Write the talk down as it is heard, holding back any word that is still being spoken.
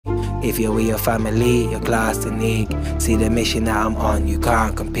If you're with your family, you're classed unique. See the mission that I'm on, you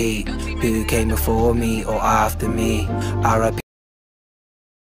can't compete. Who came before me or after me? R.I.P.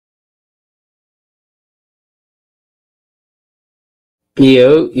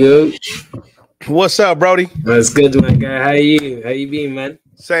 Yo. What's up, Brody? That's good, my guy. How you? How you been, man?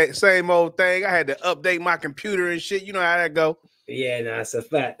 Same old thing. I had to update my computer and shit. You know how that go. Yeah, no, that's a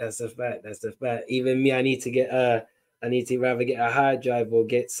fact. That's a fact. Even me, I need to rather get a hard drive or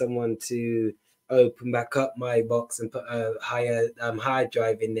get someone to open back up my box and put a higher hard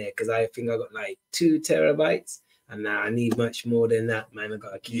drive in there, because I think I got like 2 terabytes, and now I need much more than that, man. I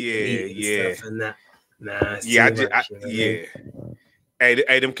gotta keep deleting stuff and that. Nah, it's too much, yeah.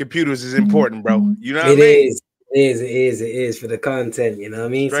 Hey, them computers is important, bro. You know what I mean? It is for the content, you know what I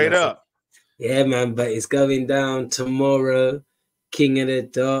mean? Straight up. Yeah, man, but it's going down tomorrow. King of the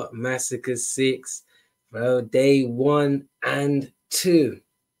Dot, Massacre 6, bro, day 1 and 2.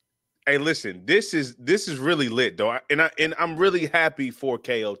 Hey, listen, this is really lit, though, and I'm really happy for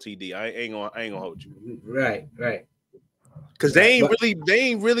Kotd. I ain't gonna hold you. Right. Because they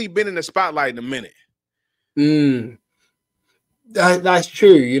ain't really been in the spotlight in a minute. That's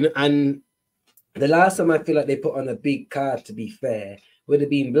true, you know. And the last time I feel like they put on a big card, to be fair, would have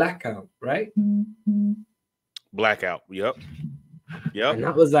been Blackout, right? Blackout, yep. And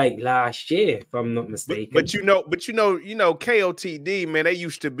that was like last year, if I'm not mistaken. But you know, Kotd, man, they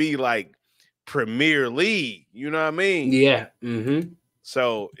used to be like Premier League. You know what I mean? Yeah.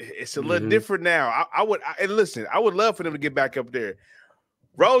 So it's a little different now. I would love for them to get back up there.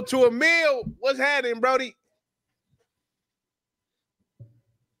 Road to a meal. What's happening, Brody?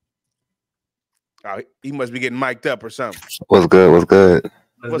 Oh, he must be getting mic'd up or something. What's good?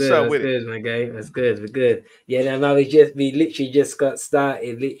 What's up with it, my guy? That's good. We're good. Yeah, now we literally just got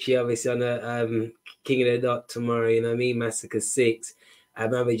started. Literally, obviously on the King of the Dot tomorrow. You know what I mean? Massacre 6. I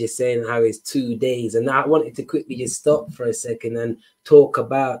remember just saying how it's 2 days, and now I wanted to quickly just stop for a second and talk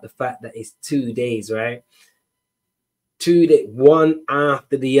about the fact that it's 2 days, right? 2 days, one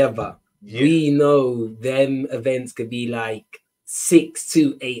after the other. Yeah. We know them events could be like 6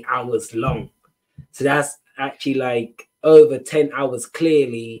 to 8 hours long. So that's actually like over 10 hours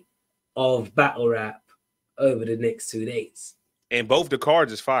clearly of battle rap over the next 2 days. And both the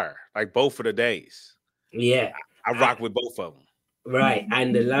cards is fire, like both of the days. Yeah. I rock with both of them. Right.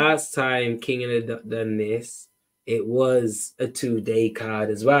 And the last time King of the Dot done this, it was a 2-day card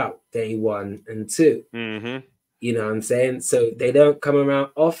as well, day 1 and 2. Mm-hmm. You know what I'm saying? So they don't come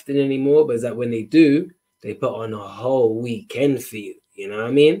around often anymore, but it's that when they do, they put on a whole weekend for you. You know what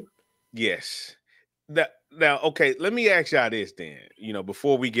I mean? Yes. Now, okay, let me ask y'all this then,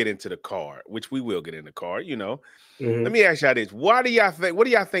 before we get into the card, which we will get in the card, Let me ask y'all this. What do y'all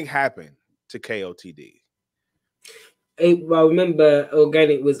think happened to Kotd? Well, remember,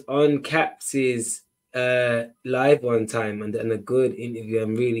 Organic was on Caps's live one time and a good interview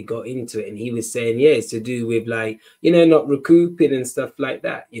and really got into it. And he was saying, yeah, it's to do with like, not recouping and stuff like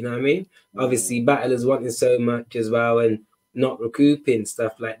that. You know what I mean? Obviously, battlers wanting so much as well and not recouping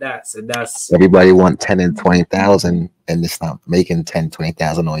stuff like that. So that's everybody want 10 and 20,000 and it's not making 10,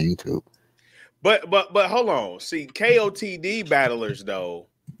 20,000 on YouTube. But hold on. See, Kotd battlers though,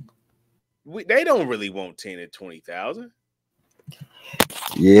 they don't really want 10 and 20,000.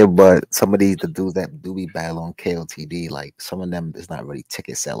 Yeah, but some of the dudes that do be battle on Kotd, like some of them is not really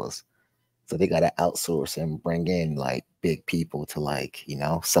ticket sellers. So they gotta outsource and bring in like big people to like,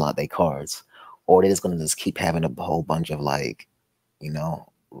 sell out their cards. Or they're just gonna keep having a whole bunch of like,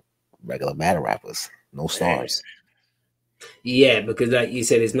 regular battle rappers, no stars. Yeah, because like you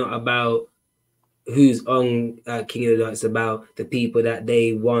said, it's not about who's on King of the Dot. It's about the people that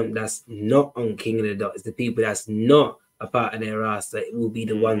they want that's not on King of the Dot. It's the people that's not a part of their roster. It will be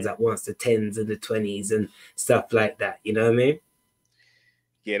the ones that wants the 10s and the 20s and stuff like that. You know what I mean?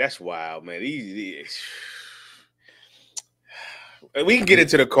 Yeah, that's wild, man. We can get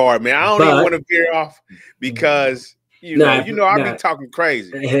into the card, man. I don't even want to veer off because I be talking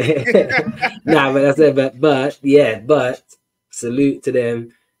crazy. But that's it. But salute to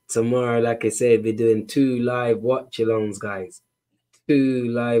them. Tomorrow, like I said, we're doing 2 live watch-alongs, guys. 2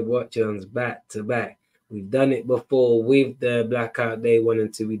 live watch-alongs back to back. We've done it before with the Blackout Day 1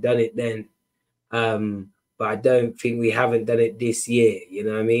 and 2. We've done it then. But I don't think we haven't done it this year. You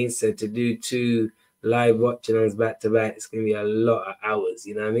know what I mean? So to do 2 live watch-alongs back to back, it's going to be a lot of hours.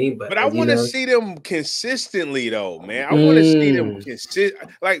 You know what I mean? But I want to see them consistently, though, man. I want to see them consistent.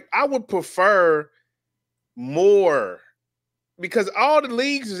 Like, I would prefer more because all the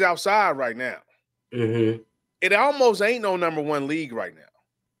leagues is outside right now. It almost ain't no number 1 league right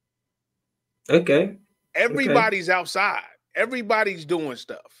now. Okay. Everybody's outside. Everybody's doing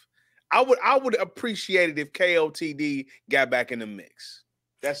stuff. I would appreciate it if Kotd got back in the mix.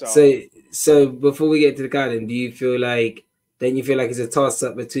 That's all. So before we get to the garden, do you feel like it's a toss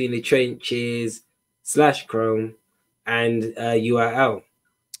up between the trenches / Chrome and URL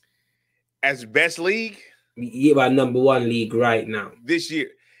as best league? Yeah, our number one league right now this year.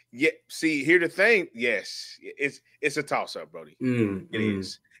 Yeah, see, here's the thing. Yes, it's a toss up, Brody. It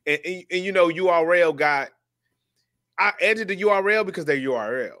is, and you know, URL I edited the URL because they're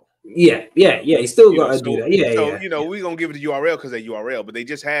URL. Yeah. You still got to do that. Yeah, so you know, we're gonna give it the URL because they're URL, but they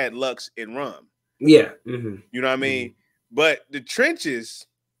just had Lux and Rum. Yeah, you know what I mean. But the trenches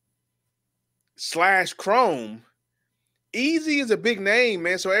 / Chrome, Easy is a big name,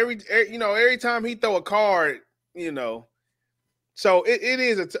 man. So every time he throw a card, you know. So it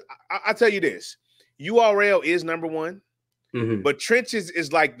is I tell you this, URL is number one, but trenches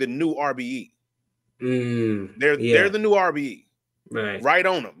is like the new RBE. They're the new RBE, right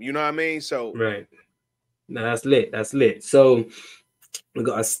on them. You know what I mean? So right. No, that's lit. So we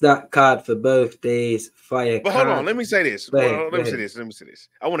got a stat card for both days. Fire. But hold on, let me say this. Let me say this.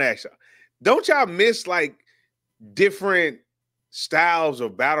 I want to ask y'all: don't y'all miss like different styles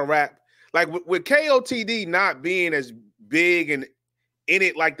of battle rap? Like with Kotd not being as big and in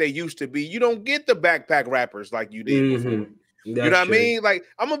it like they used to be, you don't get the backpack rappers like you did before. You know what I mean? Like,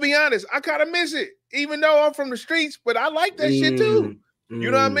 I'm gonna be honest, I kind of miss it, even though I'm from the streets, but I like that shit too. You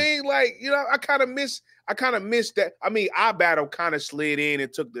know what I mean? Like, you know, I kind of miss that. I mean, our battle kind of slid in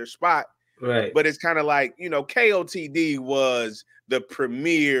and took their spot. Right. But it's kind of like, you know, Kotd was the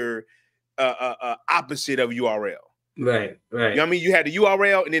premier opposite of URL. Right. You know what I mean? You had the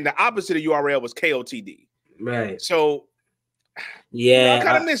URL, and then the opposite of URL was Kotd. Right. So yeah, I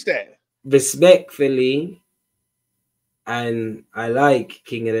kind of miss that. Respectfully, and I like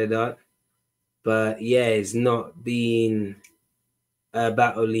King of the Dot, but yeah, it's not been a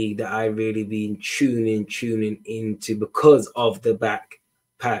battle league that I really been tuning into because of the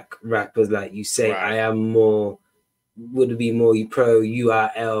backpack rappers, like you say. I am would be more pro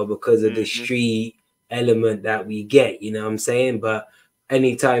URL because of the street element that we get, you know what I'm saying? But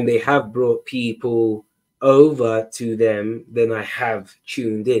anytime they have brought people over to them, then I have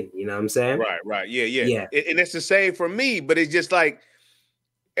tuned in, you know what I'm saying? Right. Yeah. And it's the same for me, but it's just like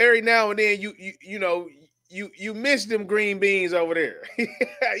every now and then you miss them green beans over there.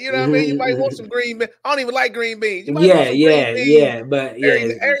 You know what I mean? You might want some green beans. I don't even like green beans. You might want some green beans. But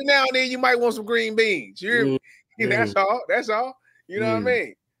every now and then you might want some green beans. That's all. You know what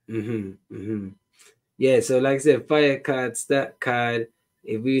I mean? Yeah, so like I said, fire card, stat card.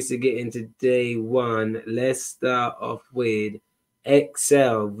 If we used to get into day one, let's start off with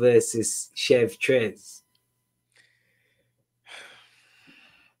XL versus Chef Trez.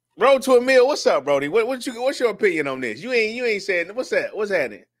 Road to a Mill. What's up, Brody? What's your opinion on this? You ain't saying what's that? What's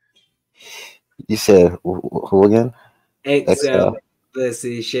happening? You said who again? XL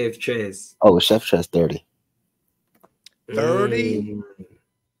versus Chef Trez. Oh, Chef Trez 30. 30?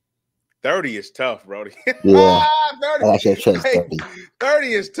 30 is tough, Brody. Yeah. 30.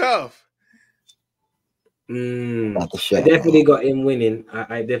 30 is tough. I definitely got him winning.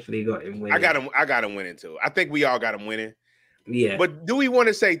 I definitely got him winning. I got him winning too. I think we all got him winning. Yeah. But do we want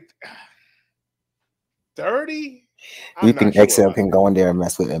to say 30? You think XL can go in there and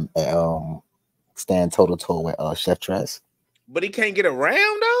mess with him, stand toe to toe with Chef Trez? But he can't get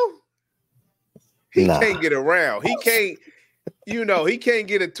around though. He can't get around. He can't. He can't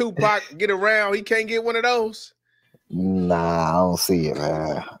get a Tupac, get around. He can't get one of those. Nah, I don't see it,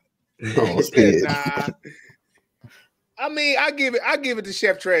 man. I don't see it. Nah. I mean, I give it to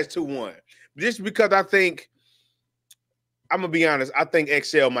Chef Trez 2-1. Just because I think, I'm gonna be honest, I think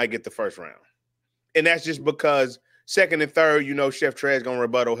XL might get the first round. And that's just because second and third, Chef Trez gonna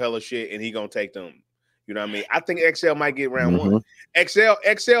rebuttal hella shit and he gonna take them. You know what I mean? I think XL might get round one.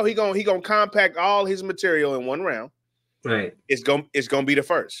 XL, he gonna compact all his material in one round. Right. It's gonna be the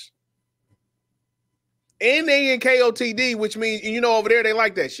first. And they in Kotd, which means over there they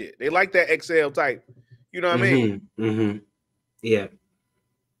like that shit. They like that XL type. You know what I mean? Yeah.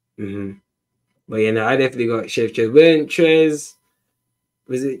 But I definitely got Chef Trez. When Trez,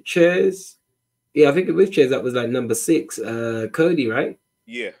 was it Trez? Yeah, I think with Trez that was like number 6. Kotd, right?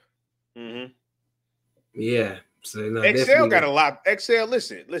 Yeah. Yeah. So XL got a lot. XL,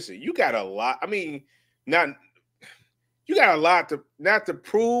 listen, you got a lot. I mean, you got a lot not to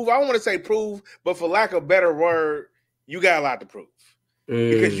prove. I don't want to say prove, but for lack of a better word, you got a lot to prove.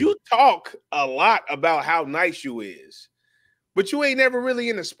 Because you talk a lot about how nice you is, but you ain't never really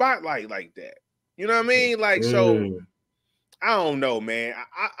in the spotlight like that. You know what I mean? Like, so I don't know, man.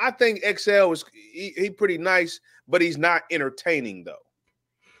 I think XL is he pretty nice, but he's not entertaining though.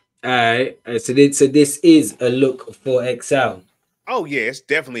 All right. So this is a look for XL. Oh yeah, it's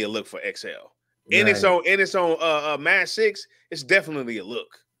definitely a look for XL. Right. In its own Mad 6, it's definitely a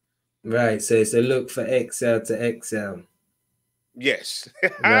look. Right. So it's a look for XL to XL. Yes.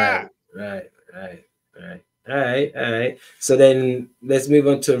 Right. Right. Right. Right. All right. All right. So then let's move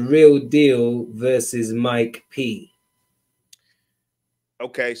on to Real Deal versus Mike P.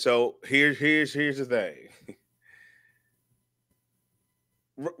 Okay, so here's the thing.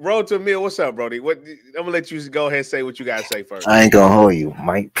 Road to a Mill, what's up, Brody? What I'm gonna let you go ahead and say what you gotta say first. I ain't gonna hold you.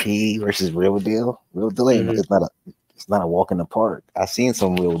 Mike P versus Real Deal. Real Deal ain't Mhm. it's not a walk in the park. I seen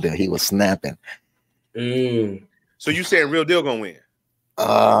some Real Deal. He was snapping. So you saying Real Deal gonna win?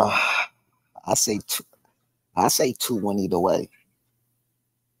 I say 2-1 either way.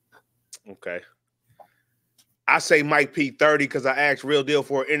 Okay. I say Mike P 30 because I asked Real Deal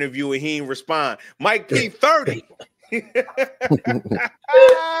for an interview and he didn't respond. Mike P 30. That's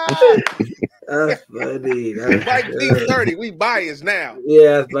funny. Mike P 30. We biased now.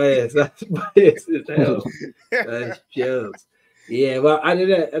 Yeah, that's biased. That's biased as hell. That's jokes. Yeah, well, I don't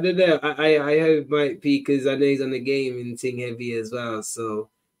know. I don't know. I hope Mike P, because I know he's on the game and thing heavy as well. So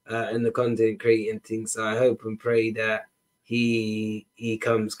and the content creating thing. So I hope and pray that he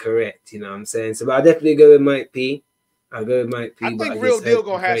comes correct. You know what I'm saying? So, but I'll definitely go with Mike P. I'll go with Mike P. I But think I Real just Deal hope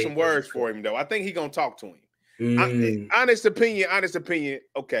gonna and have pray some it words comes for him though. I think he gonna talk to him. correct. Honest opinion.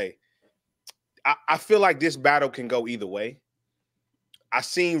 I feel like this battle can go either way. I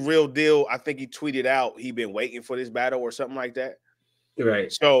seen Real Deal. I think he tweeted out he been waiting for this battle or something like that.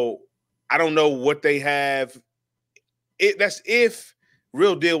 Right. So I don't know what they have. That's if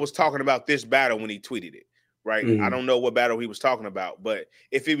Real Deal was talking about this battle when he tweeted it, right? I don't know what battle he was talking about, but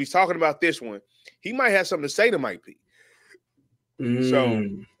if he was talking about this one, he might have something to say to Mike P. So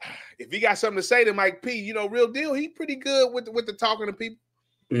if he got something to say to Mike P, you know, Real Deal, he pretty good with the talking to people.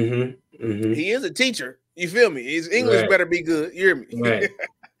 He is a teacher. You feel me? His English better be good. You hear me? Right.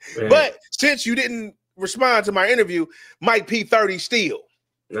 But since you didn't respond to my interview, Mike P 30 still.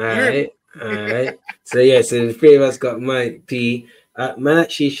 All right. So yeah, so the three of us got Mike P. Man,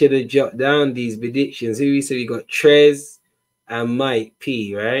 actually should have jotted down these predictions. Who we said we got Trez and Mike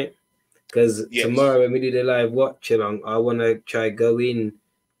P, right? Because tomorrow when we do the live watch along, I want to try go in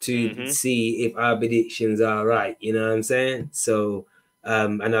to see if our predictions are right. You know what I'm saying? So,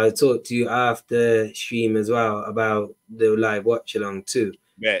 and I'll talk to you after stream as well about the live watch along too.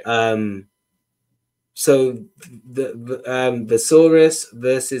 So the Vesaurus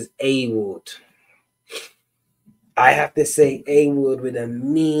versus A-Ward. I have to say A-Ward with a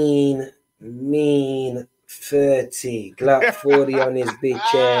mean 30. Glock 40 on his big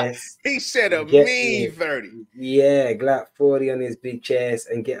chest. He said a mean 30. Yeah, Glock 40 on his big chest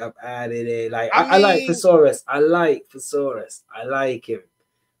and get up out of there. Like I like Vesaurus. I like him.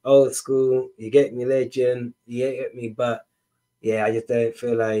 Old school. You get me, legend. You get me, but yeah, I just don't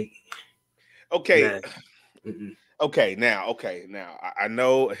feel like okay. Okay, now, I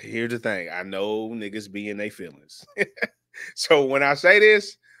know, here's the thing. I know niggas be in their feelings. So when I say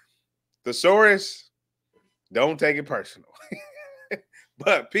this, Thesaurus, don't take it personal.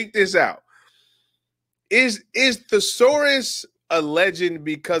 But peek this out. Is Thesaurus a legend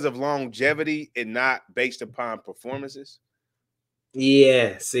because of longevity and not based upon performances?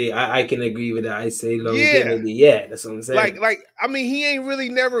 Yeah, see, I can agree with that. I say longevity. Yeah, that's what I'm saying. Like, I mean, he ain't really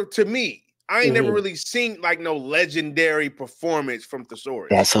never, to me, I ain't never really seen like no legendary performance from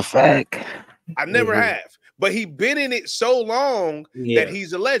Thesaurus. That's a fact. I never have. But he been in it so long that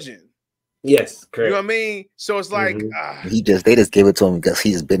he's a legend. Yes, correct. You know what I mean? So it's like they just gave it to him because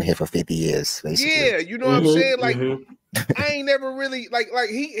he's been here for 50 years, basically. Yeah, you know what I'm saying? Like I ain't never really like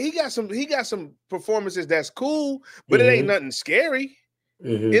he got some performances that's cool, but it ain't nothing scary.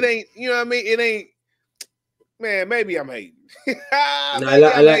 It ain't, you know what I mean? It ain't, man, maybe I'm hating. I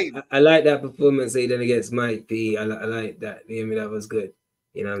like that performance he done against Mike P. I like that. You know what I mean? That was good.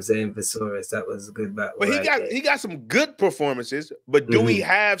 You know what I'm saying? Thesaurus, that was a good battle. But he got some good performances, but do we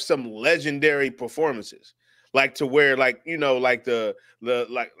have some legendary performances? Like to where, like, you know, like the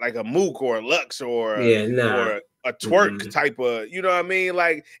like a Mook or a Lux or or a Twerk type of, you know what I mean?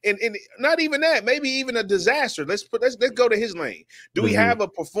 Like, and not even that, maybe even a Disaster. Let's go to his lane. Do we have a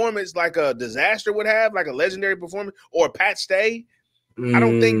performance like a Disaster would have, like a legendary performance, or Pat Stay? I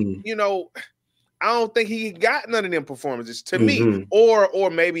don't think, you know, I don't think he got none of them performances to me,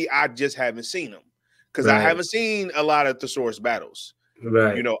 or maybe I just haven't seen them because I haven't seen a lot of Thesaurus battles.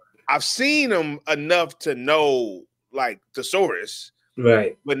 Right. You know, I've seen them enough to know like Thesaurus,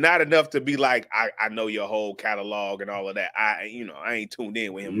 but not enough to be like I know your whole catalog and all of that. I ain't tuned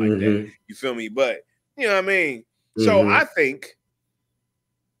in with him like that. You feel me? But you know what I mean. So I think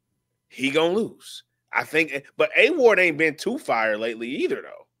he gonna lose. I think, but A Ward ain't been too fire lately either,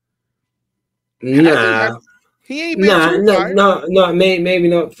 though. Nah, he ain't been too fire. Maybe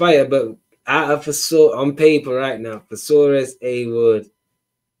not fire, but out of on paper right now, Thesaurus, A Ward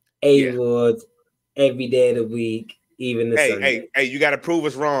every day of the week, even the Sunday. Hey, you got to prove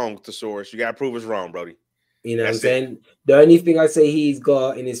us wrong, Thesaurus. You got to prove us wrong, Brody. You know what I'm saying? The only thing I say he's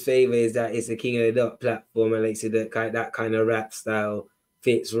got in his favor is that it's a King of the Dot platform, and like I said, that kind of rap style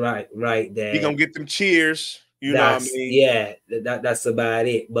fits right there. He gonna get them cheers. You know what I mean? Yeah, that's about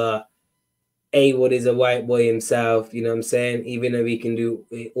it. But A-Wood is a white boy himself, you know what I'm saying? Even though he can do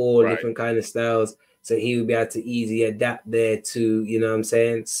all different kind of styles, so he would be able to easily adapt there too, you know what I'm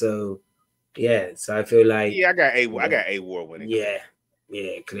saying? So yeah, so I feel like I got A-Ward winning. Yeah,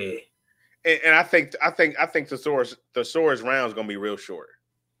 clear. And I think Thesaurus round is gonna be real short.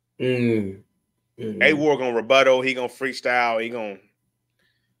 A-Ward gonna rebuttal, he gonna freestyle, he gonna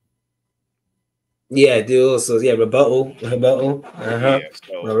do also rebuttal. Yeah,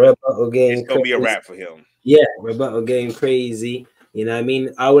 so rebuttal game. It's gonna be a wrap for him. Yeah, rebuttal game crazy. You know what I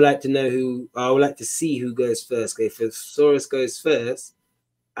mean? I would like to see who goes first. If Thesaurus goes first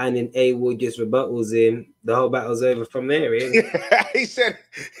and then A-Ward just rebuttals him, the whole battle's over from there, really. he said,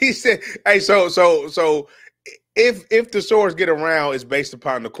 hey, so if Thesaurus get around, it's based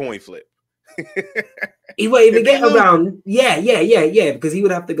upon the coin flip. He won't even get around. Yeah, because he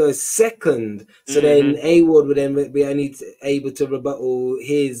would have to go second. So then A-Ward would then be able to rebuttal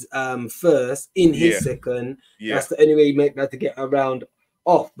his first in his second. Yeah. That's the only way you make that to get around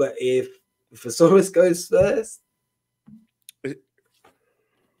off. But if Thesaurus goes first,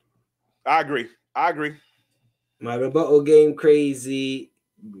 I agree. My rebuttal game crazy.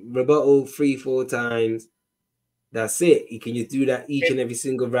 Rebuttal 3-4 times. That's it. He can just do that each and every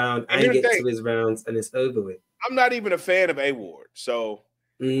single round and get to his rounds, and it's over with. I'm not even a fan of A-Ward, so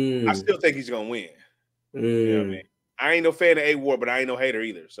I still think he's gonna win. You know what I mean? I ain't no fan of A-Ward, but I ain't no hater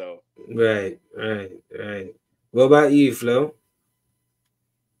either. So right. What about you, Flo?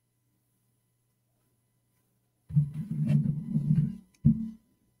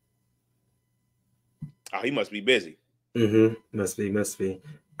 Oh, he must be busy. Must be.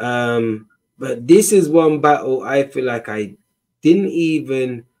 But this is one battle I feel like I didn't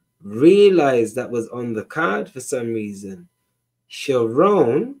even realize that was on the card for some reason.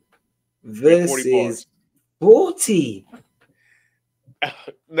 Sharon versus 40.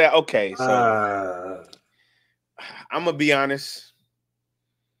 Now, okay, so I'm gonna be honest.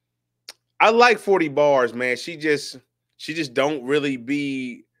 I like 40 bars, man. She just don't really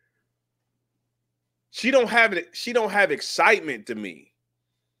be. She don't have excitement to me.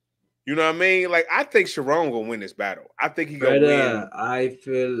 You know what I mean? Like, I think Sharon gonna win this battle. I think he gonna win. I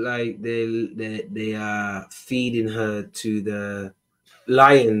feel like they are feeding her to the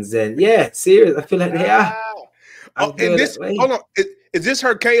lions. And yeah, serious. I feel like they are. Hold on. Is this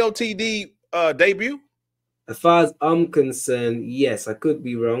her Kotd debut? As far as I'm concerned, yes. I could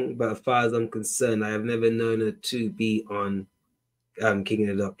be wrong, but as far as I'm concerned, I have never known her to be on King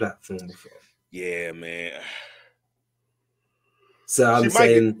of the Dot platform before. Yeah, man. So I'm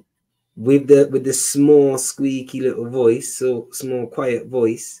saying. With the small squeaky little voice, so small quiet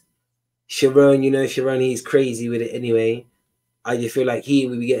voice, Sharon, he's crazy with it anyway. I just feel like he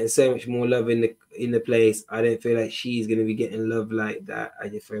will be getting so much more love in the place. I don't feel like she's gonna be getting love like that. I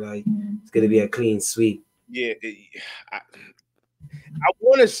just feel like it's gonna be a clean sweep. Yeah, I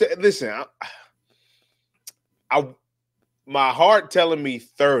want to say, listen, my heart telling me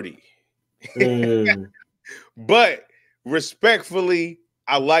 30, but respectfully.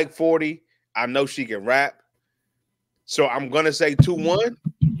 I like 40. I know she can rap. So I'm going to say 2-1.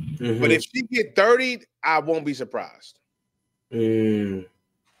 But if she get 30, I won't be surprised. No,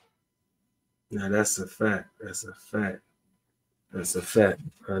 that's a fact. I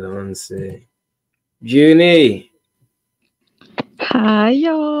don't want to say. Junie. Hi,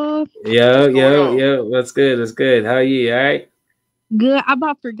 y'all. Yo. What's good? How are you? All right? Good. I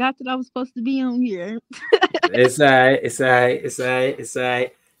about forgot that I was supposed to be on here. It's all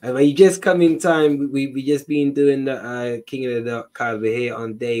right. When you just come in time, we just been doing the King of the Dot card. We're here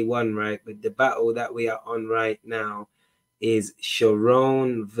on day 1, right? But the battle that we are on right now is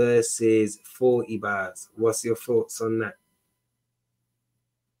Sharon versus 40 bars. What's your thoughts on that?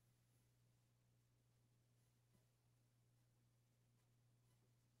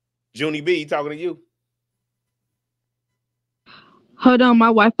 Junie B, talking to you. Hold on, my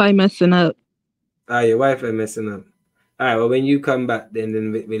Wi-Fi messing up. Your Wi-Fi messing up. All right, well, when you come back,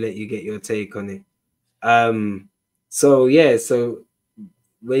 then we let you get your take on it. So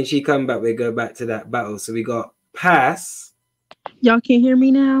when she come back, we go back to that battle. So we got Pass. Y'all can hear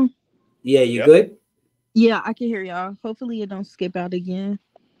me now? Yeah, you Yep. good? Yeah, I can hear y'all. Hopefully it don't skip out again.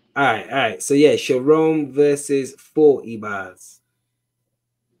 All right. So yeah, Sharon versus 40 bars.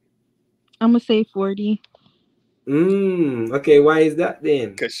 I'm gonna say 40. Okay, why is that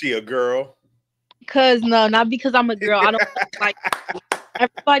then? Cause she a girl. Cause no, not because I'm a girl. I don't like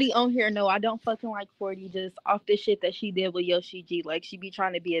everybody on here. No, I don't fucking like 40. Just off the shit that she did with Yoshi G. Like she be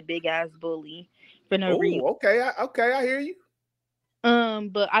trying to be a big ass bully for no reason. Oh, okay. Okay, I hear you.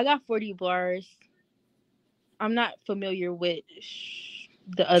 But I got 40 bars. I'm not familiar with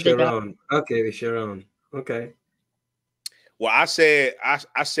the other dog. Sharon. Okay, with Sharon. Okay. Well, I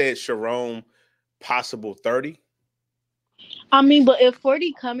said Sharon possible 30. I mean, but if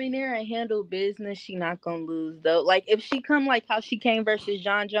 40 come in there and handle business, she not gonna lose though. Like if she come like how she came versus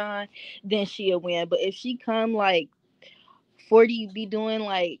John, then she'll win. But if she come like 40 be doing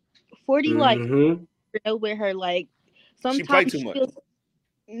like 40 like Mm-hmm. with her like She play sometimes too much. she'll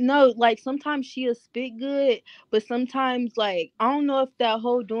no, like sometimes she'll spit good, but sometimes like I don't know if that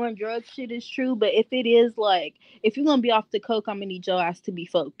whole doing drugs shit is true, but if it is like if you're gonna be off the coke, I'm gonna need your ass to be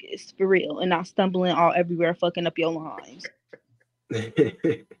focused for real and not stumbling all everywhere fucking up your lines.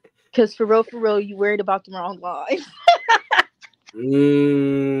 Cause for real, you worried about the wrong lines.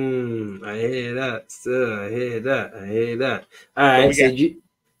 I hear that, sir. I hear that. I hear that. All So right. we got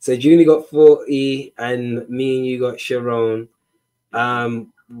So Junie got 40, and me and you got Sharon.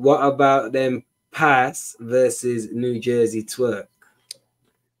 What about them Pass versus New Jersey Twerk?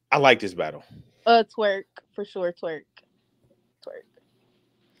 I like this battle. Twerk for sure, twerk.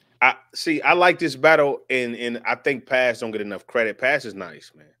 I like this battle, and I think Pass don't get enough credit. Pass is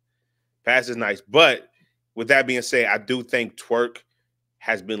nice, man. Pass is nice. But with that being said, I do think Twerk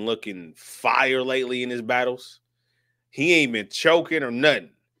has been looking fire lately in his battles. He ain't been choking or nothing.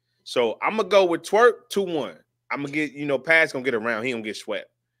 So I'm gonna go with Twerk 2-1. I'm gonna get, Pass gonna get around. He gonna get swept.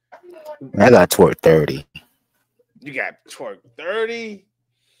 I got toward 30. You got Twerk 30.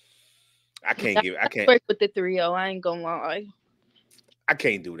 I can't Twerk with the 3-0. I ain't gonna lie. I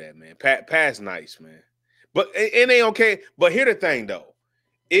can't do that, man. Pass nice, man. But it ain't okay. But here the thing though.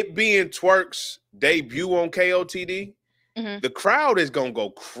 It being Twerk's debut on KOTD, Mm-hmm. the crowd is gonna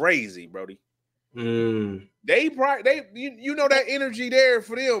go crazy, Brody. Mm. You know that energy there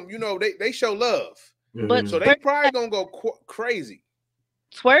for them. They show love, But so Mm. they probably gonna go crazy.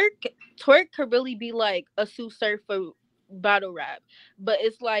 twerk could really be like a Sue Surfer battle rap, but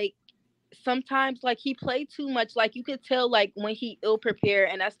it's like sometimes like he played too much. Like you could tell like when he ill prepared,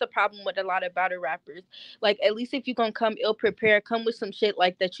 and that's the problem with a lot of battle rappers. Like at least if you gonna come ill prepared, come with some shit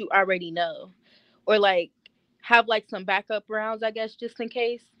like that you already know, or like have like some backup rounds. I guess just in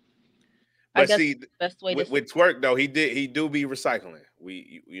case. I But guess see, best way to say. with Twerk though, he do be recycling.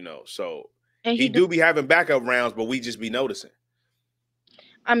 So And he he do. do be having backup rounds, but we just be noticing.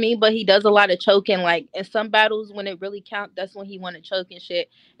 I mean, but he does a lot of choking. Like in some battles, when it really count, that's when he want to choke and shit.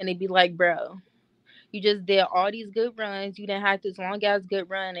 And they be like, bro, you just did all these good runs. You didn't have this long ass good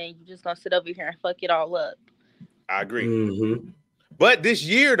run, and you just gonna sit over here and fuck it all up. I agree. Mm-hmm. But this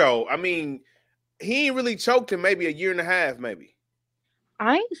year though, I mean, he ain't really choked in maybe a year and a half, maybe.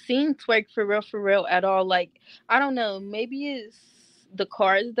 I ain't seen twerk for real at all. Like I don't know, maybe it's the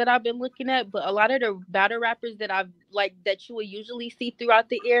cards that I've been looking at, but a lot of the battle rappers that I've like that you would usually see throughout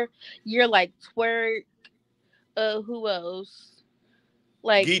the year like twerk. Who else?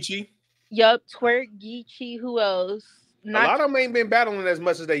 Like Geechee. yup, twerk, Geechee. Who else? A Not lot of them ain't been battling as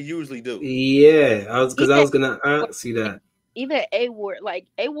much as they usually do. Yeah, I even was gonna ask you that. even A Ward. Like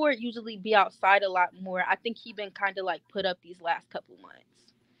A Ward usually be outside a lot more. I think he been kind of like put up these last couple months.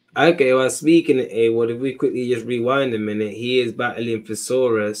 Okay, well, speaking of A, what if we quickly just rewind a minute? He is battling for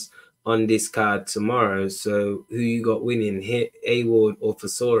Saurus on this card tomorrow. So who you got winning, hit A Ward or for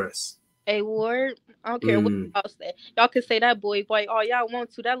Saurus? A Ward. I don't care what Mm, y'all say. Y'all can say that boy all y'all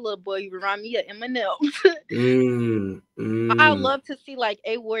want to. That little boy you remind me of Eminem. I mm. love to see like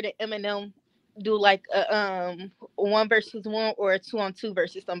A Ward and Eminem do like a 1 versus 1 or a 2-on-2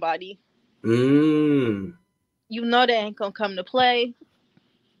 versus somebody. Mm. You know they ain't gonna come to play.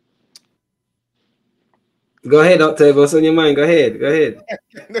 Go ahead, Octavia. What's on your mind? Go ahead. Go ahead.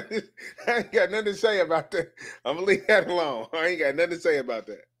 I ain't got nothing to say about that. I'm gonna leave that alone. I ain't got nothing to say about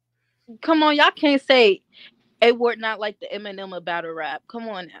that. Come on, y'all can't say A Ward not like the Eminem of battle rap. Come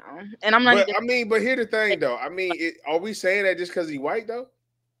on now. And I'm not But even I mean, but here's the thing, though. I mean, are we saying that just because he white, though?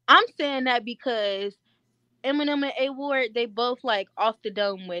 I'm saying that because Eminem and A Ward, they both like off the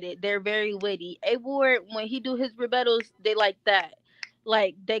dome with it. They're very witty. A Ward, when he do his rebuttals, they like that.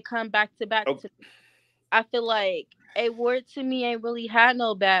 Like they come back to back Oh, to I feel like A Ward to me ain't really had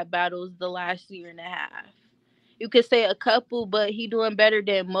no bad battles the last year and a half. You could say a couple, but he doing better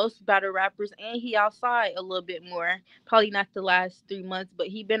than most battle rappers, and he outside a little bit more. Probably not the last 3 months, but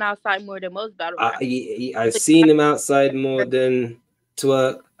he been outside more than most battle rappers. I've seen him outside more than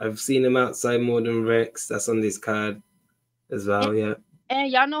Twerk. I've seen him outside more than Rex. That's on this card as well. Yeah.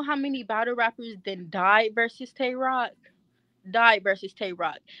 And y'all know how many battle rappers then died versus Tay Rock? Died versus Tay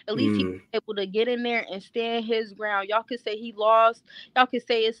Rock. At least he was able to get in there and stand his ground. Y'all could say he lost. Y'all could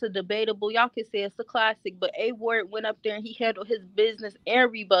say it's a debatable. Y'all could say it's a classic. But A Ward went up there and he handled his business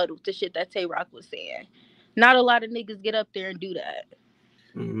and rebutted to shit that Tay Rock was saying. Not a lot of niggas get up there and do that.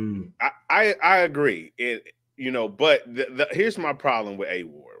 I agree. But here's my problem with A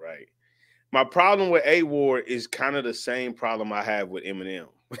Ward, right? My problem with A Ward is kind of the same problem I have with Eminem.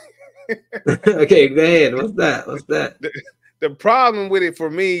 Okay, go ahead. What's that? The problem with it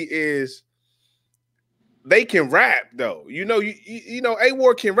for me is they can rap though. You know, A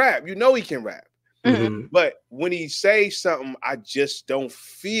Ward can rap. You know he can rap. But when he says something, I just don't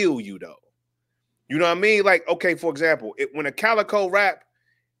feel you though. You know what I mean? Like, okay, for example, when a Calico rap,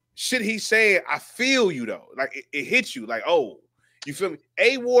 shit he's saying, I feel you though. Like it hits you. Like, oh, you feel me?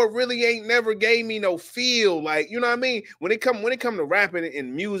 A Ward really ain't never gave me no feel. Like, you know what I mean? When it come to rapping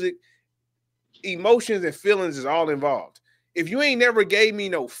and music, emotions and feelings is all involved. If you ain't never gave me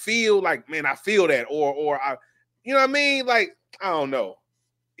no feel, like, man, I feel that, or I, you know what I mean? Like, I don't know.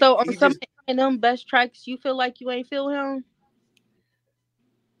 So on some of them best tracks, you feel like you ain't feel him?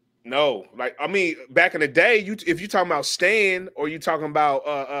 No, like, I mean, back in the day, if you talking about Stan or you talking about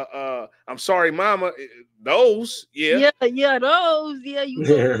I'm Sorry Mama, those, those, yeah, you feel those.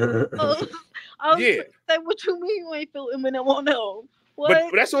 I was say, what you mean you ain't feel Eminem on them?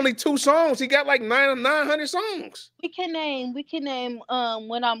 But that's only 2 songs. He got like 900 songs. We can name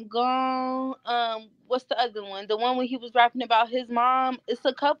When I'm Gone. What's the other one? The one when he was rapping about his mom. It's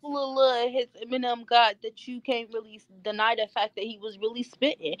a couple of little hits Eminem got that you can't really deny the fact that he was really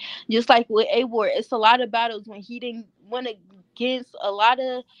spitting. Just like with A Ward, it's a lot of battles when he didn't win against a lot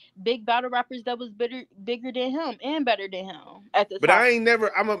of big battle rappers that was bigger than him and better than him at the time.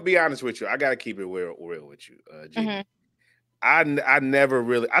 But I'm gonna be honest with you. I gotta keep it real with you, G. I never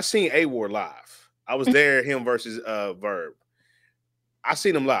really. I seen A Ward live. I was there, him versus Verb. I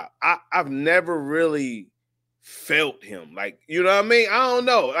seen him live. I've never really felt him. Like, you know what I mean? I don't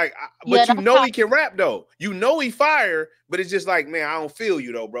know. Like, but you know he can rap though. You know he fire, but it's just like, man, I don't feel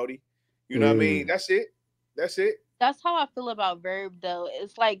you though, Brody. You know what I mean? That's it. That's how I feel about Verb though.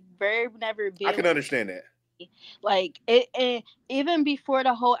 It's like Verb never been. I can understand that. Like it, and even before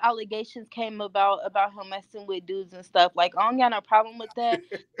the whole allegations came about him messing with dudes and stuff, like I don't got no problem with that.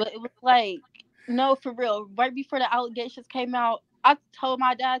 But it was like, no, for real. Right before the allegations came out, I told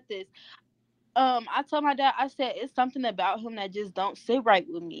my dad this. I told my dad, I said it's something about him that just don't sit right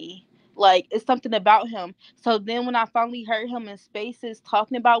with me. Like it's something about him. So then when I finally heard him in spaces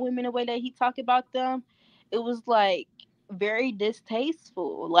talking about women the way that he talked about them, it was like very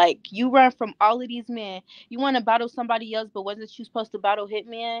distasteful. Like you run from all of these men. You want to battle somebody else, but wasn't you supposed to battle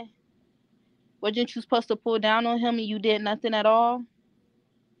Hitman? Wasn't you supposed to pull down on him and you did nothing at all?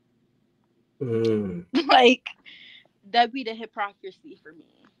 Like that'd be the hypocrisy for me.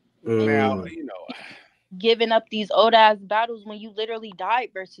 Now, you know, giving up these old ass battles when you literally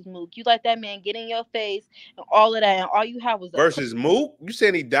died versus Mook. You let that man get in your face and all of that, and all you had was versus Mook. You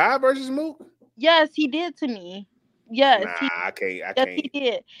saying he died versus Mook? Yes, he did to me. Yes, I can't. He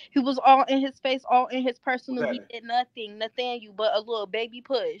did. He was all in his face, all in his personal. He did nothing but a little baby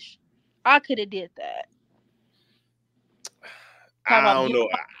push. I could have did that. I don't know.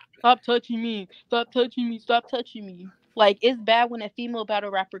 Stop touching me. Stop touching me. Stop touching me. Like, it's bad when a female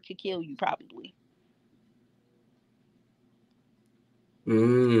battle rapper could kill you, probably.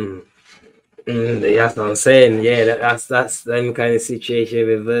 That's what I'm saying. Yeah, that's them kind of situation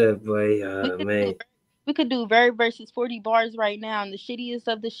with Verb, boy. Man. We could do Verb versus 40 bars right now, and the shittiest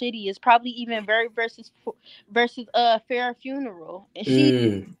of the shittiest. Probably even Verb versus Fair Funeral. And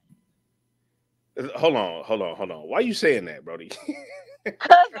she. Hold on. Why are you saying that, Brody?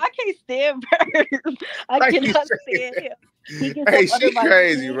 Because I can't stand Verb. I cannot stand him. Hey, she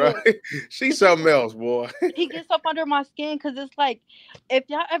crazy, bro. She's something else, boy. He gets up under my skin because it's like, if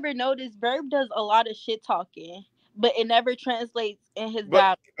y'all ever notice, Verb does a lot of shit talking, but it never translates in his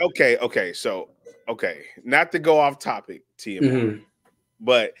battle. Okay. So, not to go off topic, TMR,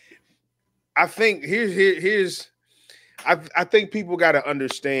 but I think I think people got to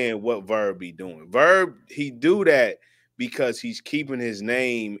understand what Verb be doing. Verb, he do that because he's keeping his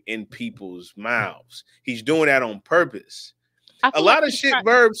name in people's mouths. He's doing that on purpose. A lot of shit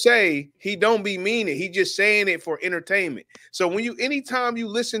Verb say, he don't be meaning. He just saying it for entertainment. So anytime you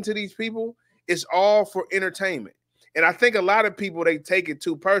listen to these people, it's all for entertainment. And I think a lot of people, they take it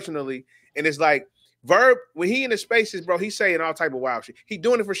too personally. And it's like Verb, when he in the spaces, bro, he's saying all type of wild shit. He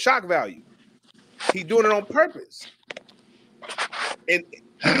doing it for shock value. He doing it on purpose. And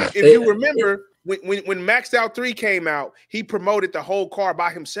if you remember, when Maxed Out 3 came out, he promoted the whole car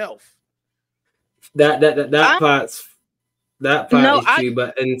by himself. That part is true,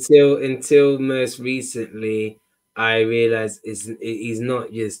 but until most recently, I realized he's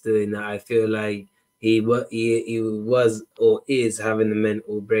not just doing that. I feel like he was or is having a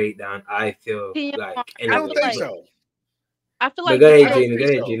mental breakdown. I feel like I don't think so. I feel but like go ahead, Jeannie. Go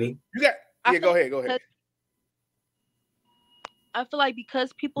ahead, Jeannie. You got go ahead. I feel like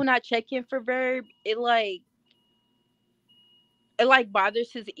because people not checking for Verb, it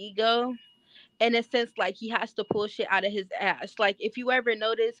bothers his ego. In a sense, like he has to pull shit out of his ass. Like if you ever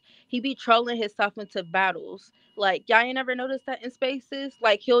notice, he be trolling himself into battles. Like y'all ain't ever noticed that in spaces.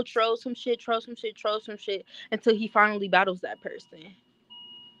 Like he'll troll some shit until he finally battles that person.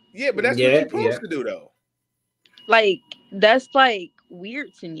 Yeah, but that's what you're supposed to do, though. Like that's like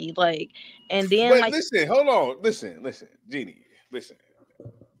weird to me. Like, and then but like, listen, hold on, listen, Jeannie, listen.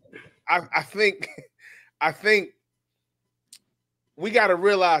 I think we got to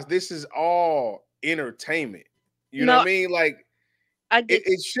realize this is all entertainment. You know what I mean? Like,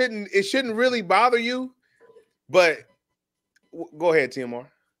 it shouldn't really bother you. But go ahead, Tmr.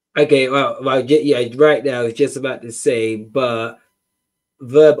 Okay, well, yeah, right now I was just about to say, but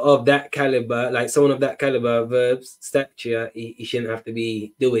Verb of that caliber, like someone of that caliber, Verb's stature, he shouldn't have to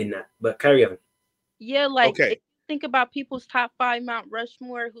be doing that. But carry on. Yeah, like if you think about people's top 5 Mount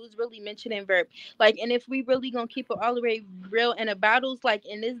Rushmore, who's really mentioning Verb? Like, and if we really gonna keep it all the way real in the battles, like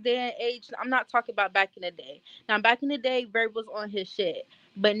in this day and age, I'm not talking about back in the day. Now, back in the day, Verb was on his shit,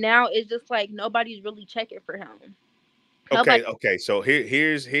 but now it's just like nobody's really checking for him. Okay. So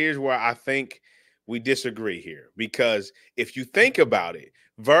here's where I think we disagree here, because if you think about it,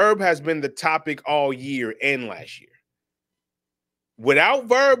 Verb has been the topic all year and last year. Without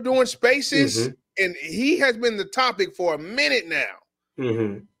Verb doing spaces, and he has been the topic for a minute now.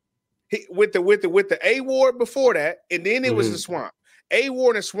 With the A-Ward before that, and then it was the Swamp.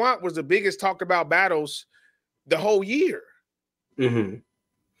 A-Ward and Swamp was the biggest talked about battles the whole year. And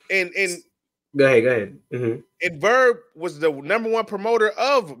go ahead. And Verb was the #1 promoter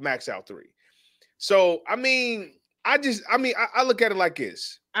of Max Out 3. So I mean, I look at it like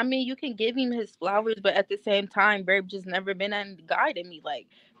this. I mean, you can give him his flowers, but at the same time, Verb just never been that guy to me. Like,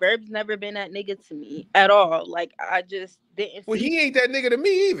 Verb's never been that nigga to me at all. Like, I just didn't. Well, he ain't that nigga to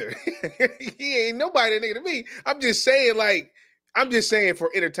me either. He ain't nobody that nigga to me. I'm just saying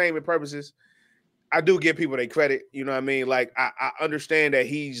for entertainment purposes, I do give people their credit. You know what I mean? Like, I understand that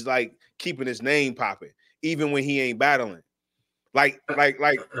he's like keeping his name popping, even when he ain't battling.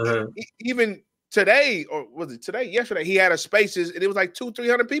 Even today, or was it today? Yesterday, he had a spaces and it was like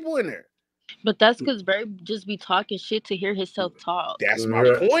 200-300 people in there. But that's because Verb just be talking shit to hear himself talk. That's my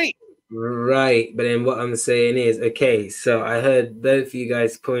point. Right. But then what I'm saying is, okay, so I heard both of you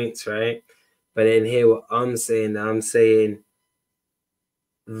guys' points, right? But then here what I'm saying,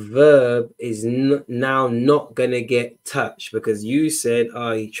 Verb is now not going to get touched, because you said,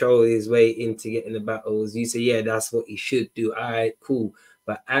 he trolled his way into getting the battles. You say, yeah, that's what he should do. All right, cool.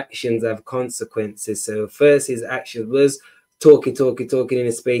 But actions have consequences. So first, his action was talking in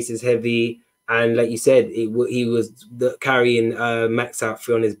his spaces heavy. And like you said, he was carrying Max Out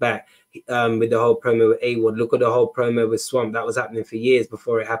 3 on his back with the whole promo with A-Ward. Look at the whole promo with Swamp. That was happening for years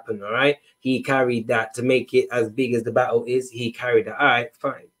before it happened, all right? He carried that to make it as big as the battle is. He carried that. All right,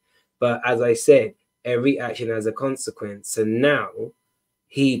 fine. But as I said, every action has a consequence. So now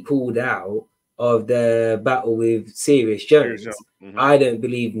he pulled out of the battle with Serious Jones. I don't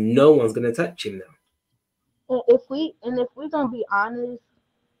believe no one's going to touch him now. And if we gonna be honest,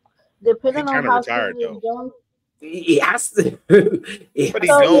 depending on how retired, Serious Jones, he has to. But he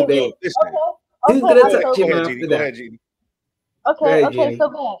don't. Who's going to touch him after that? Okay, so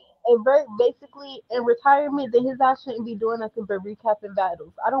bad. And Vert basically in retirement, then his ass shouldn't be doing nothing but recapping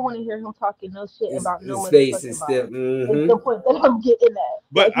battles. I don't want to hear him talking no shit about no motherfucking battles. It's the point that I'm getting at.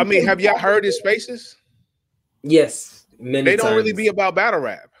 But like, I mean, have y'all heard his spaces? Yes, many they don't times. really be about battle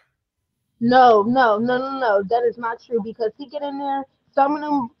rap. No. That is not true, because he get in there. Some of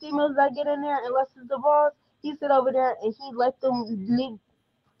them females that get in there, unless it's the boss, he sit over there and he let them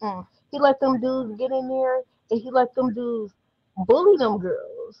dudes get in there, and he let them dudes bully them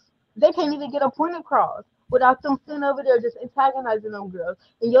girls. They can't even get a point across without them sitting over there just antagonizing them girls,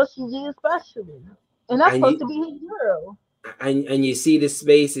 and Yoshi G especially. And that's supposed to be his girl. and you see the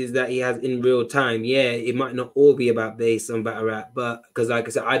spaces that he has in real time. Yeah, it might not all be about bass on battle rap, but because like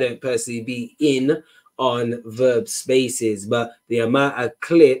I said, I don't personally be in on Verb spaces, but the amount of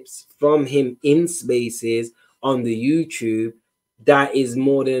clips from him in spaces on the YouTube, that is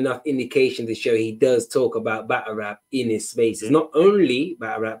more than enough indication to show he does talk about battle rap in his spaces. Not only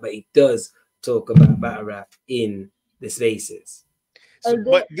battle rap, but he does talk about battle rap in the spaces. So,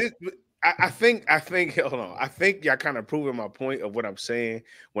 but this, I think, hold on. I think y'all kind of proving my point of what I'm saying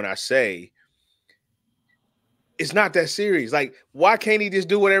when I say it's not that serious. Like, why can't he just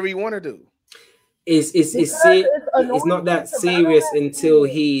do whatever he want to do? It's not that serious until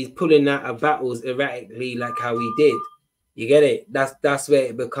he's pulling out of battles erratically, like how he did. You get it? That's where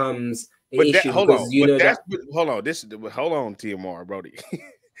it becomes an issue. Hold on, TMR, Brody.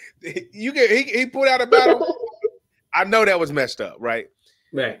 He put out a battle. I know that was messed up, right?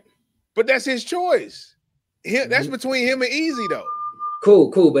 Right. But that's his choice. That's between him and Easy, though.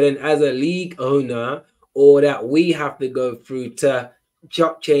 Cool. But then as a league owner, all that we have to go through to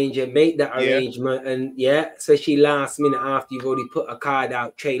chop change and make that arrangement, and especially last minute after you've already put a card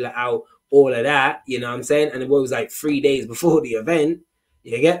out, trailer out, all of that, you know what I'm saying? And it was like 3 days before the event.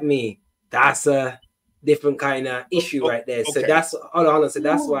 You get me? That's a different kind of issue right there. Okay. So that's hold on. So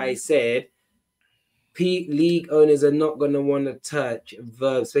that's why I said league owners are not going to want to touch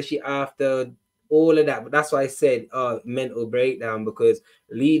Verb, especially after all of that. But that's why I said mental breakdown, because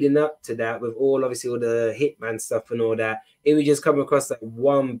leading up to that, with all obviously all the Hitman stuff and all that, it would just come across like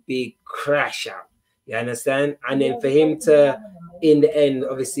one big crash out. You understand? And then for him to, in the end,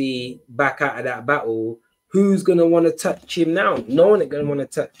 obviously back out of that battle, who's going to want to touch him now? No one is going to want to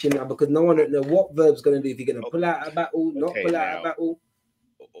touch him now, because no one don't know what Verb's going to do. If you're going to pull out a battle, not pull out a battle.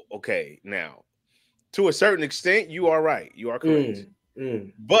 Okay, now, to a certain extent, you are right. You are correct.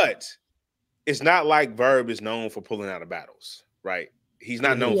 But it's not like Verb is known for pulling out of battles, right? He's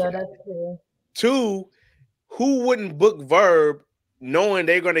not known for that. That's true. Two, who wouldn't book Verb knowing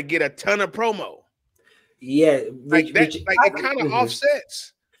they're going to get a ton of promo? Yeah. It kind of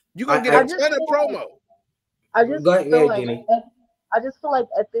offsets. You're going to get a ton of promo. I just feel like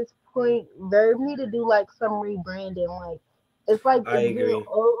at this point, Verb need to do like some rebranding. Like, it's like it's getting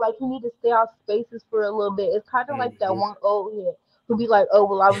old. Like, you need to stay out spaces for a little bit. It's kind of like that one old head who be like, "Oh,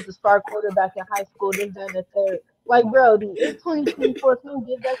 well, I was the star quarterback in high school. This, that, and the third." Like, bro, dude, it's 2024. So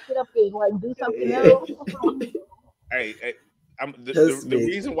give that shit up and like do something else. The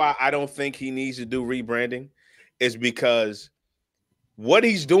reason why I don't think he needs to do rebranding is because what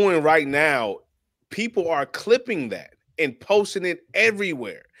he's doing right now, people are clipping that and posting it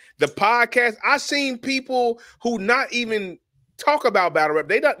everywhere. The podcast, I've seen people who not even talk about battle rap.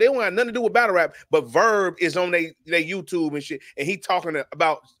 They don't have nothing to do with battle rap, but Verb is on their YouTube and shit, and he talking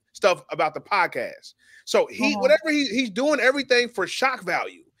about stuff about the podcast. So he's doing everything for shock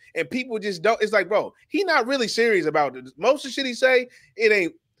value, and people just don't. It's like, bro, he not really serious about it. Most of the shit he say, it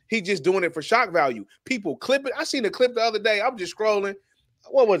ain't. He just doing it for shock value. People clip it. I seen a clip the other day. I'm just scrolling.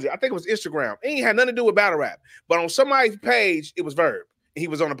 What was it? I think it was Instagram. It ain't had nothing to do with battle rap, but on somebody's page, it was Verb. He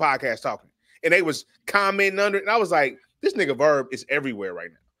was on the podcast talking, and they was commenting under it. And I was like, this nigga Verb is everywhere right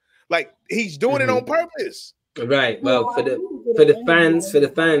now. Like, he's doing it on purpose. Right. Well, for the fans,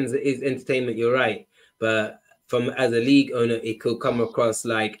 it is entertainment. You're right, but from as a league owner, it could come across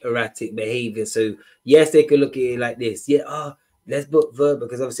like erratic behavior. So yes, they could look at it like this. Yeah. Let's book Verb,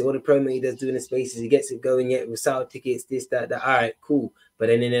 because obviously all the promo he does doing the spaces, he gets it going. Yet with sale tickets, this, that. All right, cool. But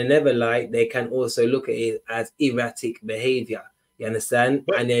then in another light, they can also look at it as erratic behavior. You understand?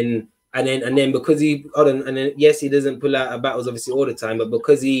 And then because he yes, he doesn't pull out of battles obviously all the time, but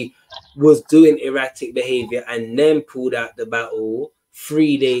because he was doing erratic behavior and then pulled out the battle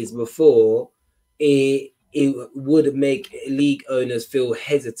 3 days before, it would make league owners feel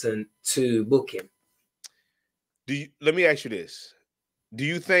hesitant to book him. Let me ask you this. Do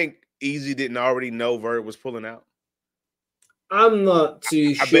you think Easy didn't already know Verb was pulling out? I'm not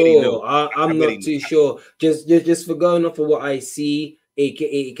too sure. I'm not too sure. Just for going off of what I see,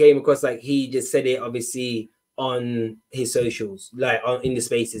 it came across like he just said it obviously on his socials, like in the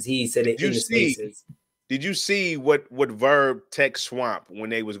spaces. He said it in the spaces. Did you see what Verb text Swamp when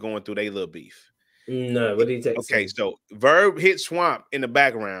they was going through their little beef? No, what did he text? Okay, so Verb hit Swamp in the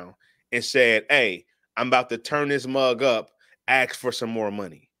background and said, "Hey, I'm about to turn this mug up, ask for some more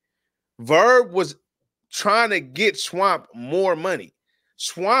money." Verb was trying to get Swamp more money.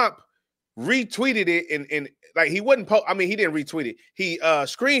 Swamp retweeted it and like he wouldn't post. I mean, he didn't retweet it. He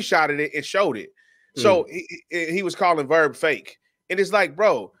screenshotted it and showed it. So he was calling Verb fake. And it's like,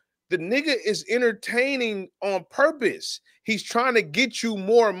 bro, The nigga is entertaining on purpose. He's trying to get you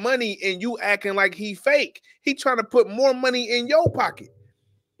more money and you acting like he fake. He trying to put more money in your pocket.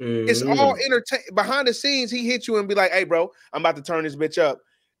 It's all behind the scenes. He hit you and be like, hey, bro, I'm about to turn this bitch up.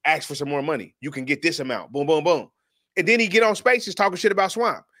 Ask for some more money. You can get this amount. Boom, boom, boom. And then he get on Spaces talking shit about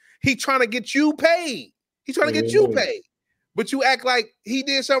Swamp. He trying to get you paid. He's trying to get you paid. But you act like he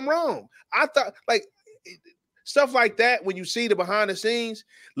did something wrong. I thought, like, stuff like that, when you see the behind the scenes,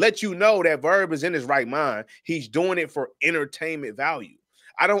 let you know that Verb is in his right mind. He's doing it for entertainment value.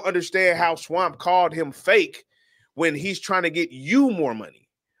 I don't understand how Swamp called him fake when he's trying to get you more money.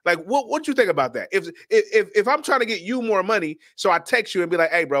 Like, what you think about that? If I'm trying to get you more money, so I text you and be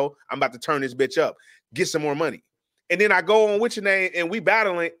like, hey, bro, I'm about to turn this bitch up, get some more money. And then I go on What's Your Name and we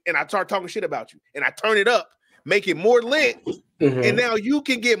battling and I start talking shit about you and I turn it up, make it more lit, and now you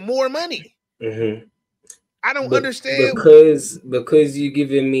can get more money. I don't understand. Because you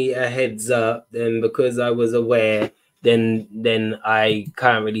giving me a heads up, and because I was aware, then I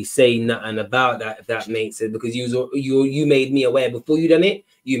can't really say nothing about that, if that makes sense. Because you made me aware before you done it.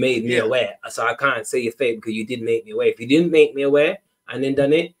 You made me aware, so I can't say you're fake because you did make me aware. If you didn't make me aware and then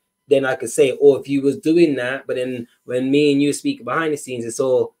done it, then I could say, or if you was doing that, but then when me and you speak behind the scenes, it's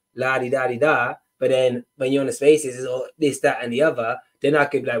all la-di-da-di-da. But then when you're on the Spaces, it's all this, that, and the other. Then I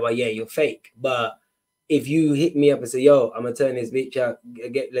could be like, well, yeah, you're fake. But if you hit me up and say, yo, I'm gonna turn this bitch out,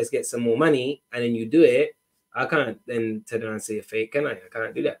 let's get some more money, and then you do it, I can't then turn around and say you're fake, can I? I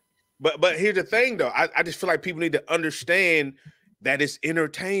can't do that. But here's the thing, though. I just feel like people need to understand that it's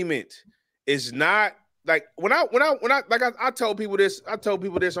entertainment. It's not like when I told people this. I told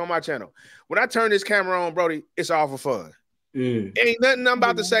people this on my channel. When I turn this camera on, Brody, it's all for fun. Ain't nothing I'm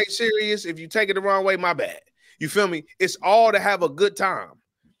about to say serious. If you take it the wrong way, my bad. You feel me? It's all to have a good time.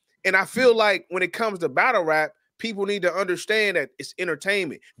 And I feel like when it comes to battle rap, people need to understand that it's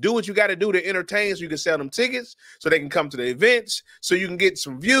entertainment. Do what you got to do to entertain so you can sell them tickets, so they can come to the events, so you can get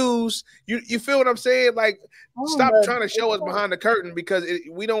some views. You feel what I'm saying? Like, stop trying to show us behind the curtain because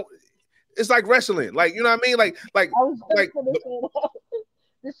we don't. It's like wrestling. Like, you know what I mean? Like.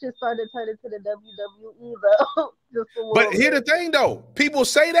 This shit started turning to the WWE though. But here's the thing though, people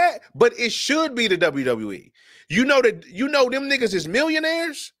say that, but it should be the WWE. You know them niggas is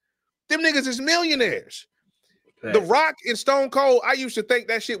millionaires. Them niggas is millionaires. Right. The Rock and Stone Cold, I used to think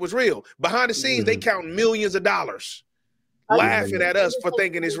that shit was real. Behind the scenes, they count millions of dollars, laughing at us for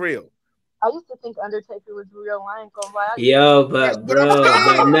thinking it's real. I used to think Undertaker was real. I ain't gonna lie. Yo, but bro, no.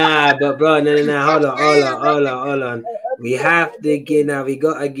 Hold on. We have to get now. We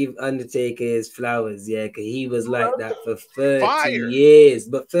gotta give Undertaker his flowers, yeah, because he was like that for 30 years.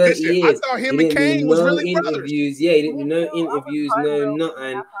 But 30 years, I thought him and Kane was really interviews. Brothers. Yeah, he didn't do no interviews, no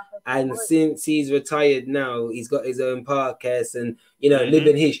nothing. And since he's retired now, he's got his own podcast and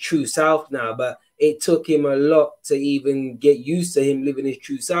living his true self now. But it took him a lot to even get used to him living his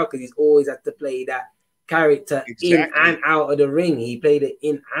true self because he's always had to play that character in and out of the ring. He played it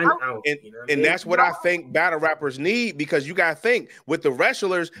in and out. And that's what I think battle rappers need, because you got to think with the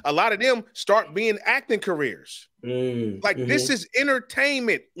wrestlers, a lot of them start being acting careers. This is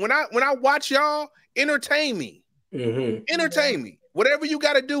entertainment. When I watch y'all, entertain me. Entertain me. Whatever you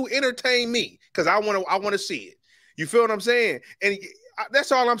got to do, entertain me, because I want to see it. You feel what I'm saying? And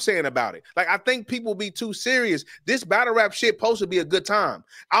that's all I'm saying about it. Like, I think people be too serious. This battle rap shit supposed to be a good time.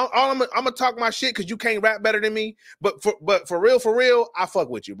 I'm gonna talk my shit because you can't rap better than me. But for real, I fuck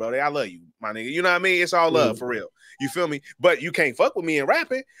with you, bro. I love you, my nigga. You know what I mean? It's all love for real. You feel me? But you can't fuck with me in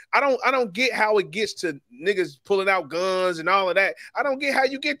rapping. I don't get how it gets to niggas pulling out guns and all of that. I don't get how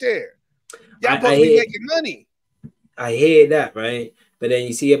you get there. Y'all supposed to be making money. I hear that, right? But then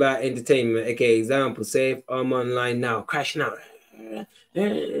you see about entertainment. Okay, example, say if I'm online now, crashing out.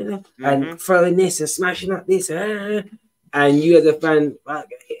 And throwing this and smashing up this, and you as a fan,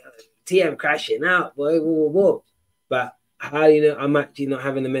 TM crashing out, boy, whoa. But how do you know I'm actually not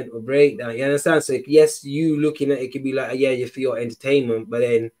having a mental breakdown? You understand? So yes, you looking at it could be like, yeah, you feel entertainment, but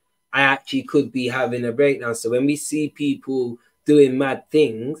then I actually could be having a breakdown. So when we see people doing mad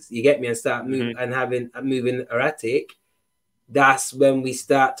things, you get me, and start moving and moving erratic, that's when we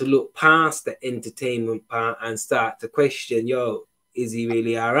start to look past the entertainment part and start to question, yo, is he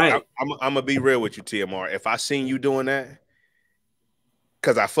really all right? I'm gonna be real with you, TMR. If I seen you doing that,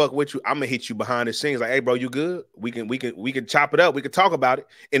 because I fuck with you, I'm gonna hit you behind the scenes. Like, hey, bro, you good? We can chop it up. We can talk about it.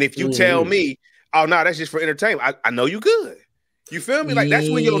 And if you tell me, oh no, that's just for entertainment, I know you good. You feel me? Like that's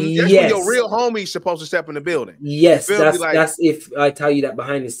when your real homie's supposed to step in the building. Yes, that's if I tell you that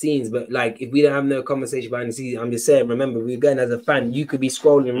behind the scenes. But like, if we don't have no conversation behind the scenes, I'm just saying. Remember, we're going as a fan. You could be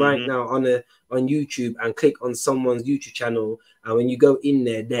scrolling right now on YouTube and click on someone's YouTube channel, and when you go in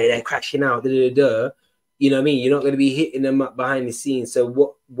there, they're crashing out. You know what I mean? You're not going to be hitting them up behind the scenes. So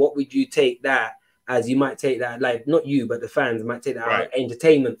what would you take that as? You might take that, like, not you, but the fans might take that as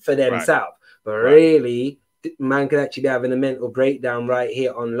entertainment for themselves. But really, man could actually be having a mental breakdown right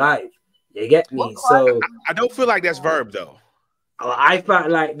here on live. You get me? So I don't feel like that's Verb though. I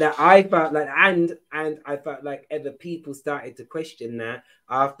felt like that. And I felt like other people started to question that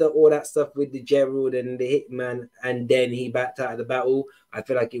after all that stuff with the Gerald and the Hitman, and then he backed out of the battle. I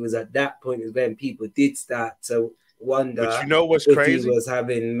feel like it was at that point when people did start to wonder. But you know what's if crazy? He was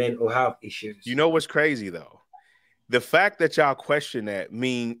having mental health issues. You know what's crazy though? The fact that y'all question that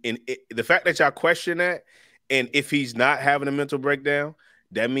and if he's not having a mental breakdown,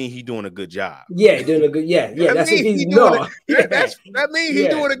 that means he's doing a good job. Yeah, doing a good. Yeah. That's if he's not. That means he's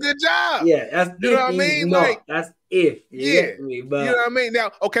doing a good job. Yeah, that's you know what I mean. Not. Like that's if. You get me, but you know what I mean.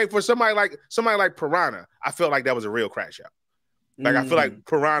 Now, okay, for somebody like Piranha, I felt like that was a real crash out. Like I feel like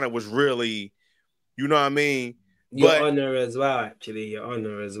Piranha was really, you know what I mean. Your honor as well, actually. Your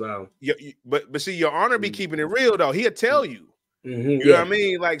honor as well. But see, your honor be keeping it real though. He'll tell you. You know what I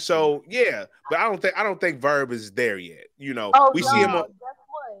mean? Like, so yeah, but I don't think Verb is there yet. You know, we see him. Guess what?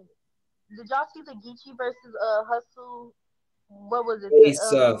 Did y'all see the Geechee versus Hustle? What was it?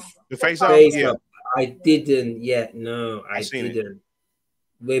 The face off. Yeah. I didn't yet. No, I didn't.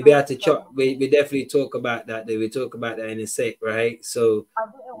 We'll be able to talk. We definitely talk about that. We talk about that in a sec, right? So I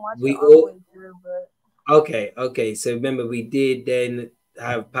didn't watch it all the way through, but okay. So remember, we did then.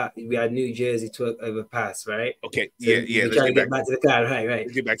 We had New Jersey talk over pass, right? Okay, so yeah. We're trying to get back to the card, right?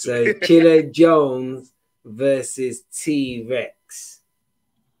 Let's get back to so Chiller Jones versus T-Rex.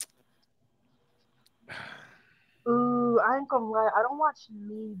 Ooh, I ain't gonna lie, I don't watch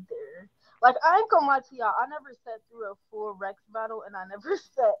neither. Like, I ain't gonna lie to y'all, I never sat through a full Rex battle, and I never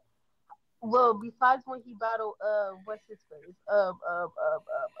sat. Well, besides when he battled, what's his face?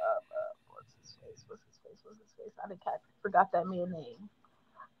 What's his face? I forgot that man's name.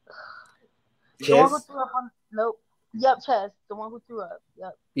 The one who threw up on. Nope. Yep, Chess. The one who threw up.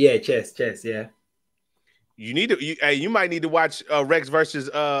 Yep. Yeah, Chess. Yeah. You need to. You might need to watch Rex versus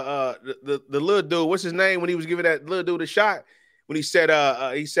the little dude. What's his name when he was giving that little dude a shot? When he said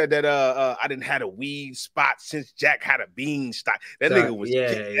that I didn't have a weed spot since Jack had a bean stock. That nigga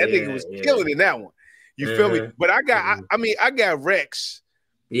was killing in that one. You feel me? But I got Rex.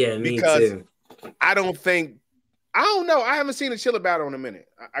 Yeah, because me too. I don't know. I haven't seen a Chiller battle in a minute.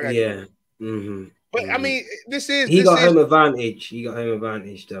 But I mean, he got home advantage. He got home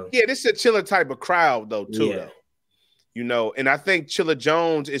advantage though. Yeah, this is a Chiller type of crowd though, too. Though. You know, and I think Chiller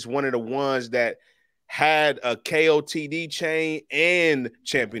Jones is one of the ones that had a KOTD chain and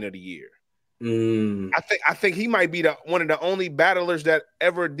Champion of the Year. I think he might be one of the only battlers that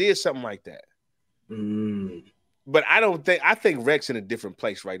ever did something like that. But I think Rex in a different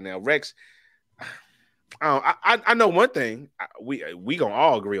place right now. Rex, I know one thing. We gonna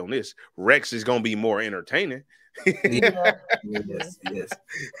all agree on this. Rex is gonna be more entertaining. Yes.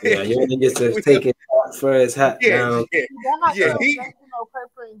 Yeah, your niggas have taken for his hat down. Yeah.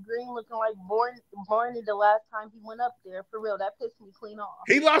 Purple and green looking like Barney the last time he went up there. For real, that pissed me clean off.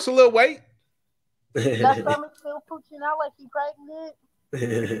 He lost a little weight. That stomach still pooching out like he pregnant.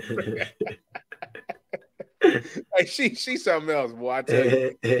 Hey, she's something else, boy. I tell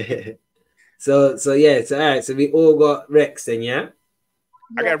you. So all right. So we all got Rex then, yeah?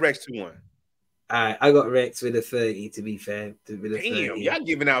 I got Rex 2-1. All right, I got Rex with a 30. To be fair, damn, y'all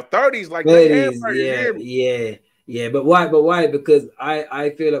giving out 30s like 30s. Yeah. But why? Because I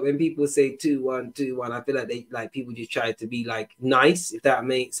feel like when people say 2-1, I feel like they people just try to be like nice, if that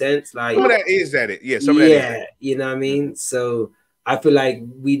makes sense. Like some of that is that it. Yeah, some of that is that. You know what I mean? So I feel like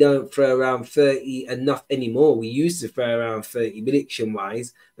we don't throw around 30 enough anymore. We used to throw around 30 prediction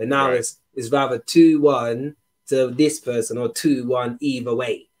wise, but now it's rather 2-1 to this person or 2-1 either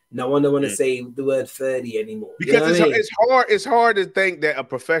way. No one don't want to say the word 30 anymore. Because it's hard to think that a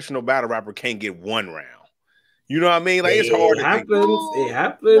professional battle rapper can't get one round. You know what I mean? Like it's hard to think. It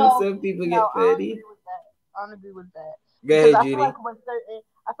happens. No, some people get 30. I don't agree with that. Go ahead, Judy.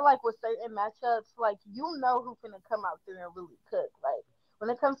 I feel like with certain matchups, like you know who's gonna come out there and really cook. Like when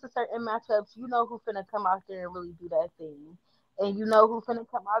it comes to certain matchups, you know who's gonna come out there and really do that thing, and you know who's gonna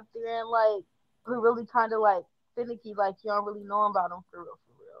come out there and like who really kind of like finicky, like you don't really know about them for real.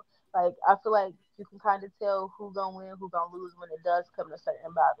 Like I feel like you can kind of tell who gonna win, who gonna lose when it does come to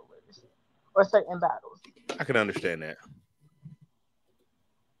certain battlers or certain battles. I can understand that.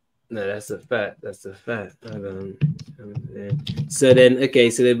 No, that's a fact. That's a fact. So then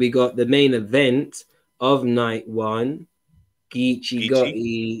we got the main event of night one. Geechee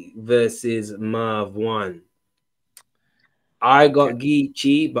Gotti versus Marv 1. I got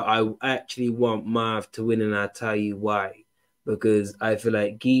Geechee, but I actually want Marv to win, and I'll tell you why. Because I feel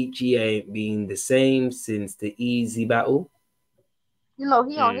like Geechee ain't been the same since the easy battle. You know,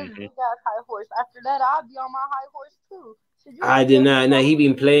 he on his big ass high horse. After that, I'll be on my high horse too. I did not. No, he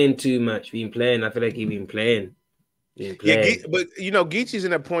been playing too much. I feel like he been playing. Yeah, but you know, Geechee's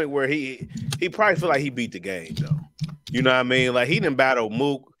in a point where he probably feel like he beat the game though. You know what I mean? Like he didn't battle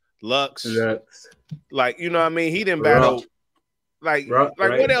Mook, Lux. Like, you know what I mean? He didn't battle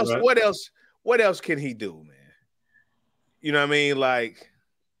what else? What else can he do, man? You know what I mean? Like,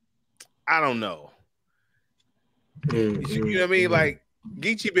 I don't know. You know what I mean? Like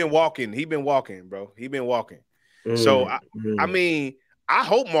Geechee been walking. He been walking, bro. He been walking. So I mean, I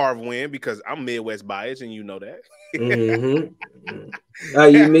hope Marv win because I'm Midwest biased, and you know that. Oh,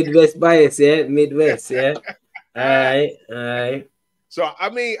 you Midwest bias, yeah? Midwest, yeah. All right. So I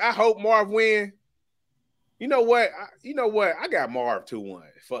mean, I hope Marv win. You know what? I got Marv 2-1.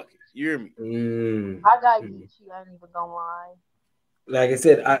 Fuck it. You hear me? I got Geechee. I ain't even gonna lie. Like I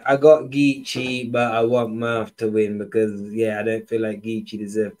said, I got Geechee, but I want Marv to win because, I don't feel like Geechee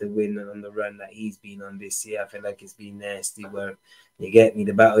deserved to win on the run that he's been on this year. I feel like it's been nasty work. You get me?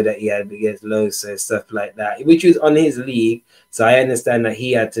 The battle that he had against Loso, stuff like that, which was on his league. So I understand that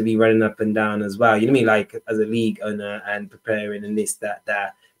he had to be running up and down as well. You know what I mean? Like as a league owner and preparing and this,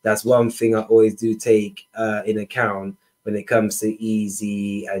 that. That's one thing I always do take in account when it comes to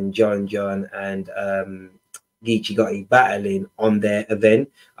Easy and John and Geechee Gotti battling on their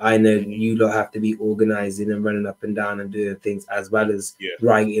event. I know you lot have to be organizing and running up and down and doing things as well as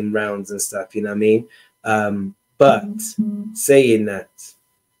writing rounds and stuff, you know what I mean? But saying that,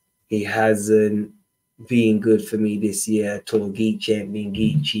 he hasn't been good for me this year at all. Geechee ain't been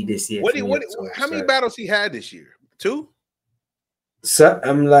Geechee this year. How many battles he had this year? 2? So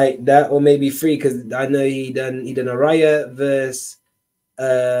I'm like that, or maybe 3, because I know he done a Riot versus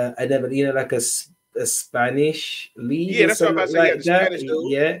I never, like a Spanish league. Yeah, that's what I said. Like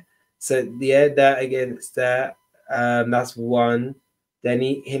that. So that against that. That's 1. Then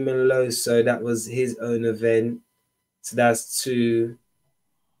him and Loso, that was his own event. So that's 2.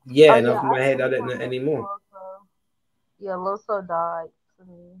 Yeah, and off my head, I don't know anymore. Yeah, Loso died to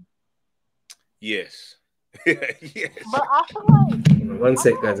me. Yes. Yes. But I feel like 1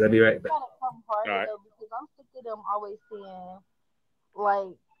 sec, guys. I'll be right back. Come harder, though, because I'm sick of them always saying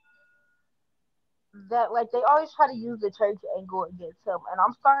like that, like they always try to use the church angle against him, and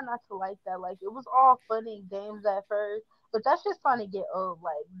I'm starting not to like that. Like it was all fun and games at first, but that's just starting to get old.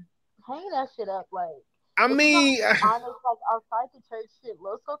 Like hang that shit up. Like I mean, honest, like outside the church shit,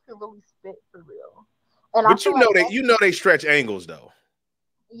 Loso can really spit for real. And but you know they stretch angles though.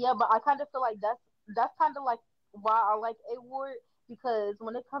 Yeah, but I kind of feel like that's kind of like why I like A-Ward, because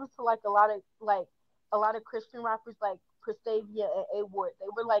when it comes to like a lot of Christian rappers like Prestavia and A-Ward, they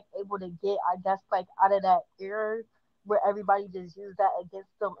were like able to get, I guess, like out of that era where everybody just used that against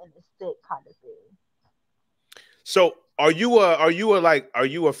them in the stick kind of thing. So are you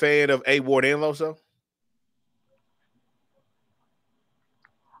a fan of A-Ward and Loso?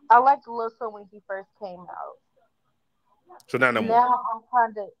 I liked Loso when he first came out. So not no more. Now I'm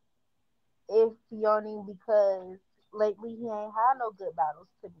kind of iffy on him because lately he ain't had no good battles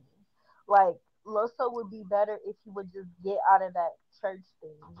to me. Like Loso would be better if he would just get out of that church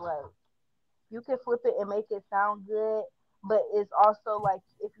thing. Like you can flip it and make it sound good, but it's also like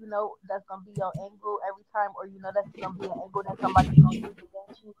if you know that's gonna be your angle every time, or you know that's gonna be an angle that somebody's gonna use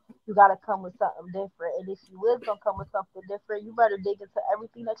against you, you gotta come with something different. And if you is gonna come with something different, you better dig into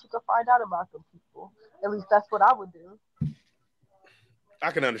everything that you can find out about them people. At least that's what I would do.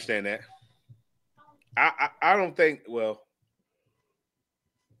 I can understand that. I don't think. Well,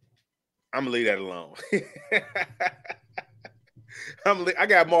 I'm gonna leave that alone. I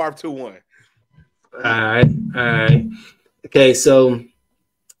got Marv 2-1. All right. Okay, so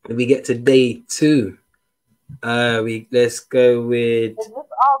we get to day 2. Let's go with. Is this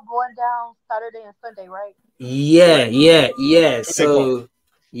all going down Saturday and Sunday, right? Yeah. So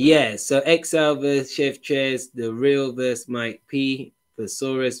XL versus Chef Chess, The Real versus Mike P,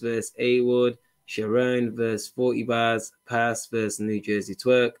 Thesaurus versus A-Ward, Sharon versus 40 Bars, Pass versus New Jersey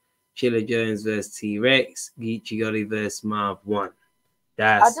Twerk, Chilla Jones versus T-Rex, Geechee Gotti versus Marv 1.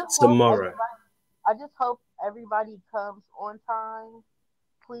 That's tomorrow. I just hope everybody comes on time,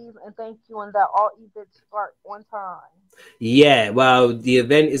 please, and thank you, and that all events start on time. Yeah, well, the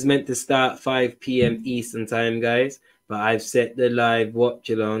event is meant to start 5 p.m. Eastern time, guys. but I've set the live watch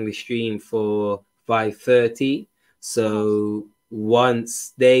along the stream for 5:30. So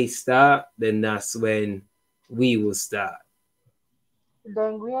once they start, then that's when we will start.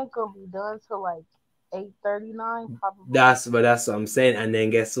 Then we ain't gonna be done till like 8:39, probably. That's what I'm saying. And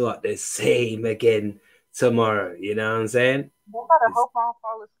then guess what? The same again tomorrow. You know what I'm saying? I better hope I don't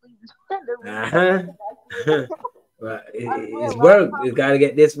fall asleep. But it's work. We gotta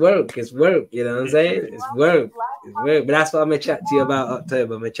get this work. It's work. You know what I'm saying? It's work. It's work. But that's what I'm gonna chat to you about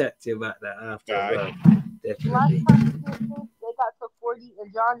October. I'm gonna chat to you about that after as well. Definitely. Last time they got to 40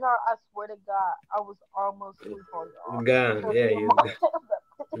 and John, I swear to God, I was almost asleep on y'all. Gone. Yeah,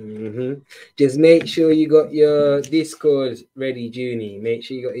 you. Just make sure you got your Discord ready, Junie. Make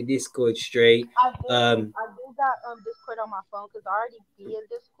sure you got your Discord straight. I do got Discord on my phone because I already be in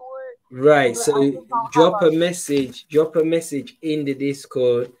Discord. Right. So drop a message in the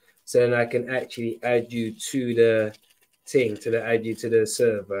Discord so then I can actually add you to the thing, add you to the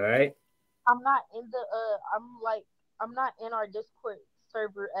server, right? I'm not in the I'm not in our Discord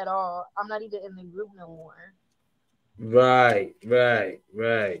server at all. I'm not even in the group no more. Right.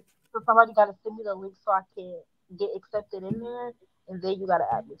 So somebody got to send me the link so I can get accepted in there, and then you got to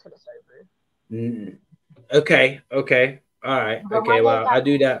add me to the server. Okay. All right. Okay. Well, I'll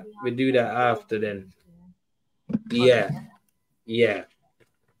do that. We'll do that after then. Yeah.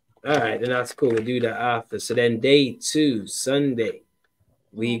 All right. Then that's cool. We'll do that after. So then day 2, Sunday,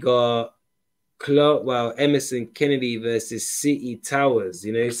 we got Emerson Kennedy versus City Towers.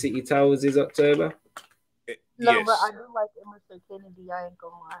 You know who City Towers is, October? No, yes. But I do like Emerson Kennedy. I ain't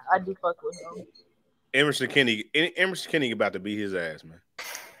gonna lie. I do fuck with him. Emerson Kennedy about to beat his ass, man.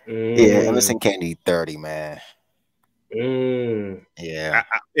 Yeah, Emerson Kennedy 30, man. Yeah.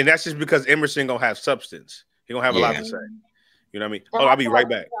 And that's just because Emerson gonna have substance. He gonna have a lot to say. You know what I mean? I'll be right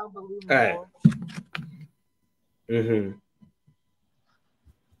back. All right.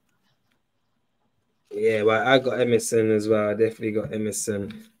 Yeah, well, I got Emerson as well. I definitely got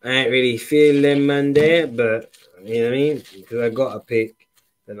Emerson. I ain't really feeling them man there, but you know what I mean? Because I got a pick,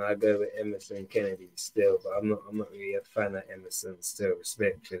 then I go with Emerson Kennedy still. But I'm not really a fan of Emerson still,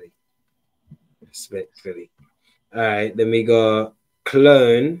 respectfully. All right, then we got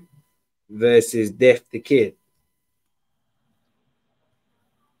Clone versus Def the Kid.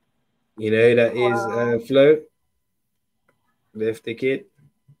 You know that is Flo? Def the Kid?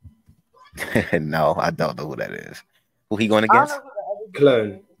 No, I don't know who that is. Who he going against?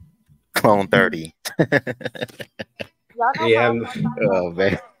 Clone 30. Yeah, oh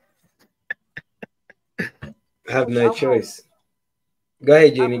man. Have no choice. Go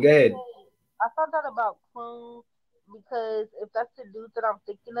ahead, Jenny. Go ahead. I found out about Clone because if that's the dude that I'm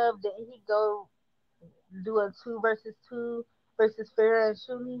thinking of, didn't he go do a 2 versus 2 versus Farrah and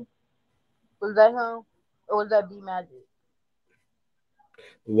Shuni? Was that him? Or was that B Magic?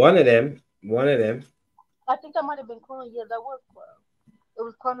 One of them. I think that might have been Clone. Yeah, that was Clone. It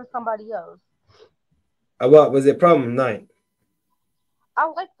was Clone and somebody else. What was it? Prom night. I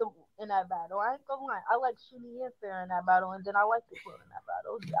liked them in that battle. I ain't gonna lie. I like Shuni and Farrah in that battle, and then I like the Clone in that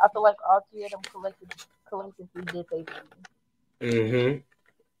battle. I feel like all three of them collectively did they thing.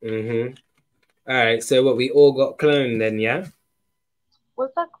 All right. So what? We all got Clone then, yeah?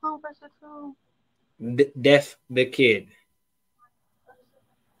 What's that Clone versus who? Def the Kid.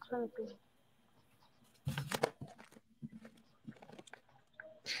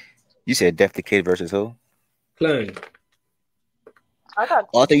 You said Def the Kid versus who? Clone. I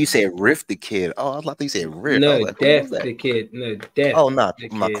thought you said Riff the Kid. Oh, I thought you said Riff. No, like, Def the Kid. No, Def. Oh, no,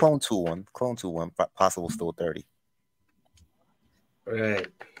 my Clone 2-1. Clone 2-1. Possible still 30. Right.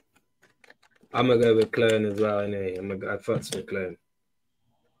 I'm gonna go with Clone as well. Anyway, I fucks with Clone.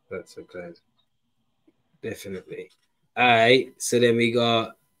 Definitely. All right. So then we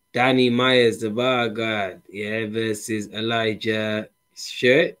got Danny Myers, the bar guard, versus Elijah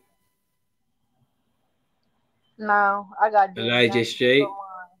Shirt. No, I got Danny. Elijah Straight.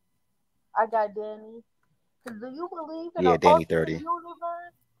 I got Danny. Cause do you believe in Danny 30.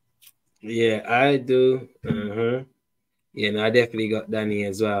 Universe? Yeah, I do. Yeah, no, I definitely got Danny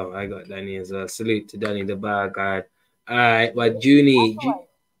as well. Salute to Danny, the bar guard. All right, but Junie,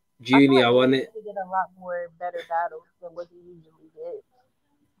 I want it. He did a lot more better battles than what he usually did.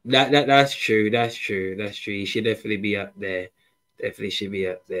 That's true. He should definitely be up there.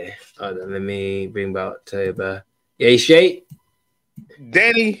 Hold on, let me bring back October. Yeah, you straight?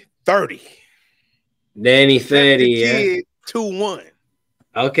 Danny 30. Danny 30, yeah. 2-1.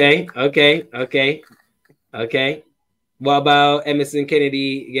 Okay. What about Emerson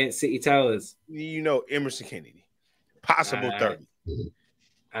Kennedy against City Towers? You know Emerson Kennedy. Possible 30.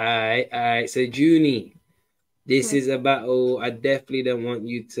 All right. So Junie, This is a battle I definitely don't want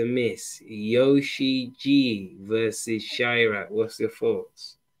you to miss. Yoshi G versus Chirac. What's your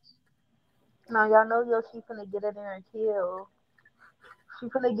thoughts? Now y'all know Yoshi finna get in there and kill. She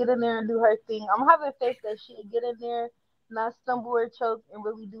finna get in there and do her thing. I'm having faith that she'll get in there, not stumble or choke, and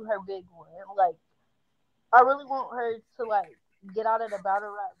really do her big one. Like, I really want her to like get out of the battle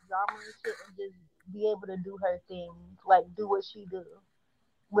rap drama and shit and just be able to do her thing, like do what she do,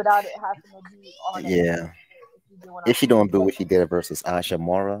 without it having to be all that. Yeah. If she don't do what she did versus Asha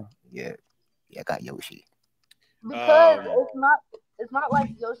Mora, yeah, I got Yoshi. Because it's not like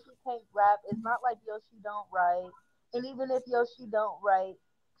Yoshi can't rap. It's not like Yoshi don't write. And even if Yoshi don't write,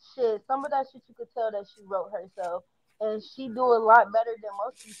 shit, some of that shit you could tell that she wrote herself. And she do a lot better than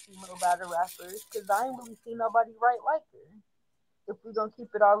most of these female battle rappers. Because I ain't really seen nobody write like her. If we gonna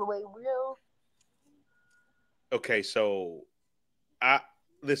keep it all the way real. Okay, so I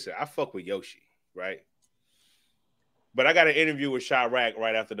fuck with Yoshi, right? But I got an interview with Chirac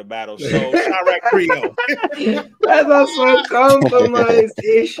right after the battle. So Chirac Creole. That's also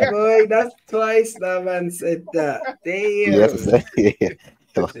compromise-ish, boy. That's twice that man said that. Damn. Yes, yeah.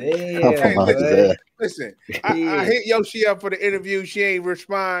 Damn. Listen, I hit Yoshi up for the interview. She ain't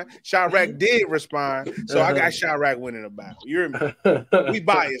respond. Chirac did respond. So I got Chirac winning the battle. You hear me? We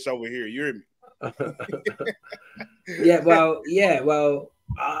biased over here. You hear me? Well,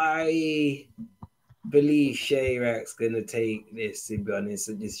 I believe Chirac's gonna take this, to be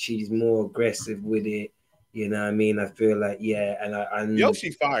honest. She's more aggressive with it. You know what I mean? I feel like, and Yoshi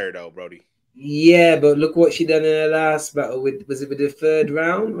fired though, Brody. Yeah, but look what she done in her last battle. Was it with the third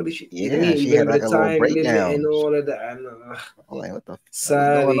round? What did she? Yeah, she had like a little breakdown and all of that. And, like, what the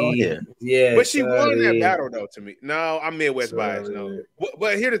sorry, going on here? Yeah, but she won that battle though. To me, no, I'm Midwest biased. No,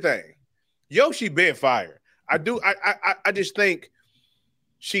 but here's the thing: Yoshi been fired. I just think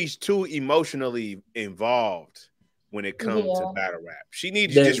she's too emotionally involved when it comes to battle rap. She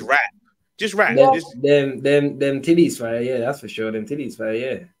needs to just rap. Just rap. Them titties fire, yeah, that's for sure. Them titties fire,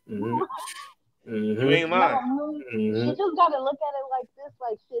 yeah. You ain't lying. She just gotta look at it like this,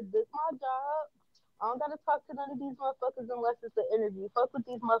 like shit, this my job. I don't gotta talk to none of these motherfuckers unless it's an interview. Fuck what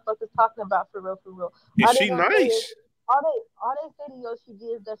these motherfuckers talking about for real, for real. Is she nice? All they say to Yoshi G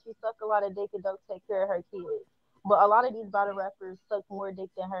is that she suck a lot of dick and don't take care of her kids. But a lot of these battle rappers suck more dick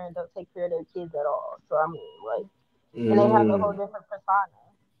than her and don't take care of their kids at all. So I mean, like, and they have a whole different persona.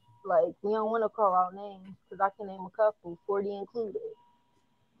 Like, we don't want to call out names because I can name a couple, 40 included.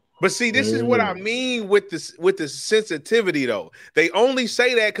 But see, this is what I mean with the sensitivity, though. They only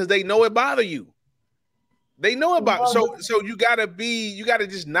say that because they know it bother you. They know about so you gotta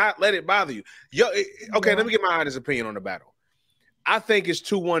just not let it bother you. Okay, let me get my honest opinion on the battle. I think it's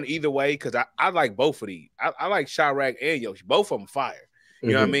 2-1 either way because I like both of these. I like Chirac and Yoshi. Both of them fire.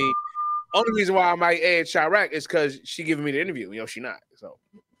 You know what I mean? Only reason why I might add Chirac is because she giving me the interview. Yoshi not. So.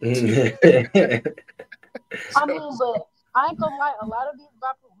 I mean, but I ain't gonna lie. A lot of these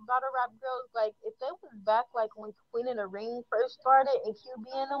battle rap girls, like, if they was back like when Queen in the Ring first started and QB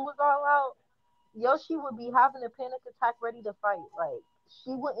and them was all out, Yoshi would be having a panic attack ready to fight. Like,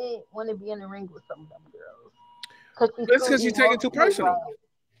 she wouldn't want to be in the ring with some of them girls. That's because you take it too personal.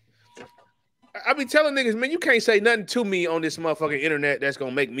 I be telling niggas, man, you can't say nothing to me on this motherfucking internet that's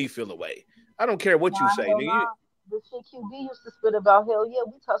gonna make me feel away. I don't care what you say, nigga. The shit QB used to spit about, hell yeah,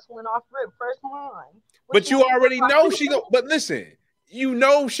 we tussling off rip first line. But you already know she go. But listen, you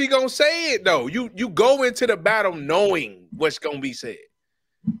know she gonna say it though. You go into the battle knowing what's gonna be said.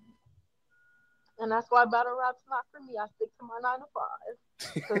 And that's why battle rap's not for me. I stick to my 9 to 5.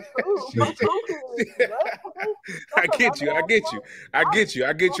 I get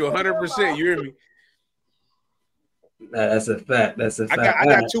you 100%. You hear me? That's a fact. I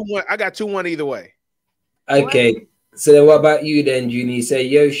got 2-1. I got 2-1 either way. Okay. So then what about you then, Junie? You say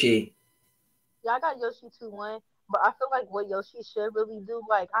Yoshi. Yeah, I got Yoshi 2-1. But I feel like what Yoshi should really do,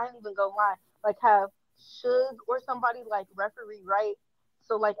 like, I ain't even gonna lie, like, have Suge or somebody like referee, right?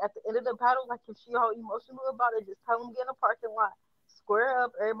 So, like, at the end of the battle, like, if she all emotional about it, just tell them get in a parking lot, square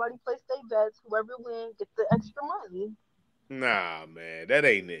up, everybody place their bets, whoever wins, get the extra money. Nah, man, that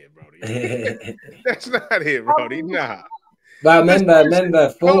ain't it, Brody. That's not it, Brody. Nah. But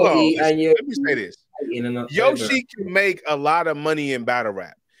remember, 40 and you. Let me say this. Yoshi can make a lot of money in battle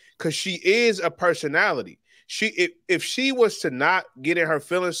rap because she is a personality. If she was to not get in her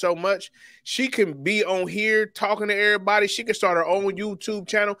feelings so much, she can be on here talking to everybody. She can start her own YouTube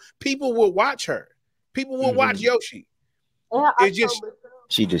channel. People will watch her. People will watch Yoshi. Yeah,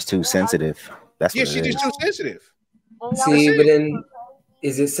 she's just too sensitive. That's she's just too sensitive. See, but then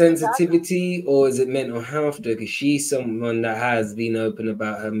is it sensitivity or is it mental health? Because she's someone that has been open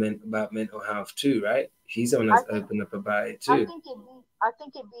about mental health too, right? She's someone that's opened up about it too. I think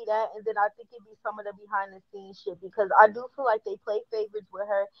it be that, and then I think it be some of the behind the scenes shit because I do feel like they play favorites with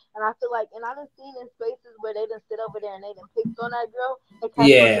her, and I feel like, and I done seen in spaces where they done sit over there and they done picked on that girl.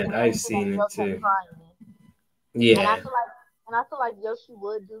 Yeah, I've seen it too. Yeah, and I feel like Yoshi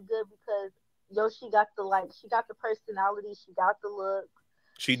would do good because Yoshi got the personality, she got the look,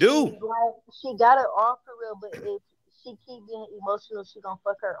 she do. She got it all for real, but if she keep being emotional, she gonna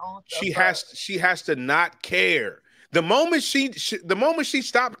fuck her own stuff. She has to not care. The moment she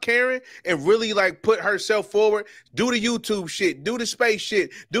stopped caring and really like put herself forward, do the YouTube shit, do the space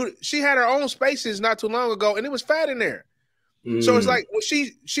shit, she had her own spaces not too long ago, and it was fat in there. So it's like well,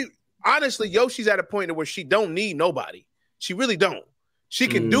 she honestly, Yoshi's at a point where she don't need nobody. She really don't. She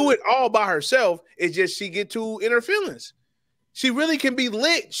can do it all by herself. It's just she get too in her feelings. She really can be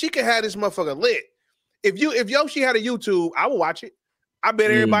lit. She can have this motherfucker lit. If Yoshi had a YouTube, I would watch it. I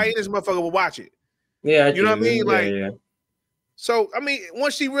bet everybody in this motherfucker would watch it. Yeah, you know what I mean? Like, yeah. So I mean,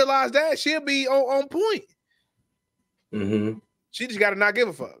 once she realized that, she'll be on point. She just got to not give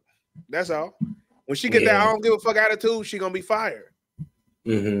a fuck. That's all. When she get that I don't give a fuck attitude, she gonna be fired.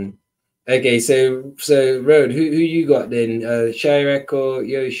 Okay, so Road, who you got then? Chirac or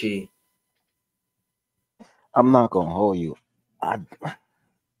Yoshi? I'm not gonna hold you.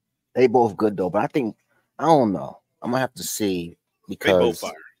 They both good though, but I don't know. I'm gonna have to see because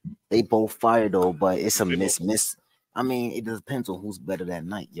they both fire though, but it's a miss. I mean, it depends on who's better that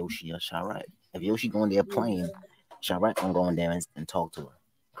night, Yoshi or Chirac. If Yoshi going there playing, Chirac gonna go in there and talk to her.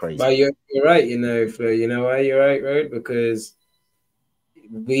 Crazy. But you're right, Flo. You know why you're right, Road? Because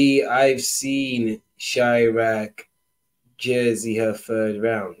I've seen Chirac jersey her third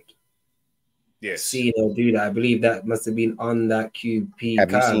round. Yes. Seen her do that. I believe that must have been on that QP.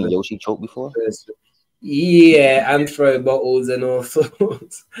 Have you seen Yoshi choke before? Yeah, and throw bottles and all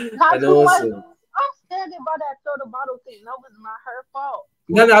sorts. And also, I'm standing by that throw the bottle thing. That was not her fault.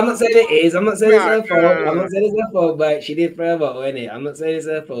 No, I'm not saying it is. I'm not saying it's her fault. I'm not saying it's her fault, but she did throw a bottle, innit? I'm not saying it's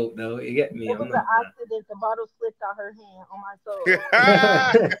her fault, though. You get me? It was an accident. The bottle slipped out her hand on my soul.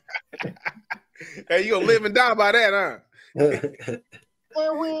 Hey, you gonna live and die by that, huh?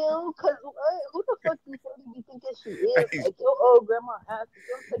 And will, because who the fuck do you think she is? Like your old grandma ass.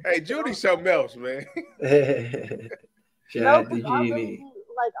 Hey, Judy's something else, man. No, because I be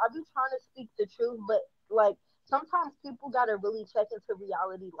trying to speak the truth, but like sometimes people gotta really check into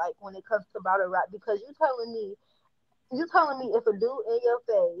reality, like when it comes to battle rap, because you telling me if a dude in your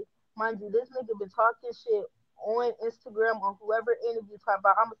face, mind you, this nigga been talking shit on Instagram or whoever interview talking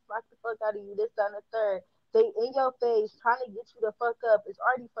about I'ma smack the fuck out of you, this, that, and the third. They in your face trying to get you the fuck up. It's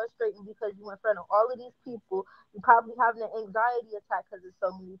already frustrating because you in front of all of these people. You probably having an anxiety attack because there's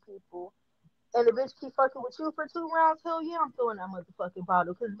so many people. And the bitch keep fucking with you for 2 rounds. Hell yeah, I'm throwing that motherfucking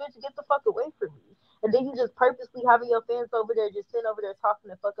bottle. Because bitch, get the fuck away from me. And then you just purposely having your fans over there just sitting over there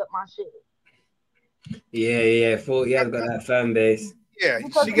talking to fuck up my shit. Yeah. 40 has got that fan base. Yeah,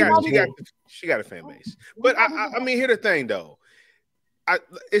 she got a fan base. But I mean, here's the thing though.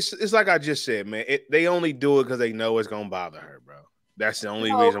 It's like I just said, man. They only do it because they know it's gonna bother her, bro. That's the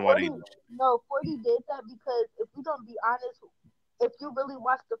only reason why they do it. No, 40 did that because if we don't be honest, if you really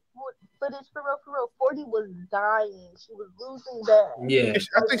watch the footage for real, 40 was dying. She was losing that. Yeah,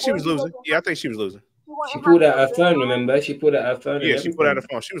 I think she was losing. Yeah, I think she was losing. She pulled out her phone. Remember, she pulled out her phone. Yeah, she pulled out her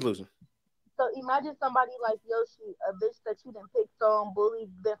phone. She was losing. So imagine somebody like Yoshi, a bitch that you done picked on, bullied,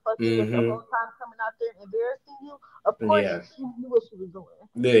 been fucking with the whole time, coming out there embarrassing you. Of course, she knew what she was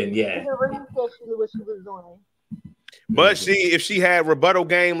doing. Yeah. She knew what she was doing. But see, if she had rebuttal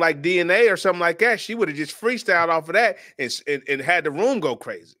game like DNA or something like that, she would have just freestyled off of that and had the room go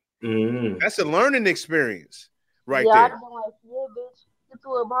crazy. That's a learning experience right there. I'd been like, yeah, bitch, you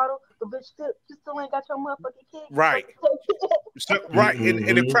threw a bottle, but bitch, you still ain't got your motherfucking kid. Right. Right.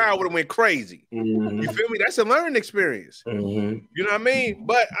 And the crowd would have went crazy. You feel me? That's a learning experience. You know what I mean?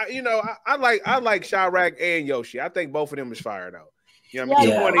 But I like Chirac and Yoshi. I think both of them is fire though. You know what I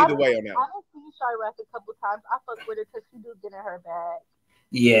mean? 2 point either way on that. I done seen Chirac a couple times. I fuck with her because she do get in her bag.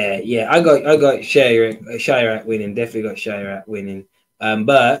 Yeah. I got Chirac winning. Definitely got Chirac winning.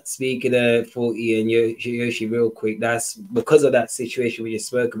 But speaking of 40 and Yoshi, real quick, that's because of that situation we just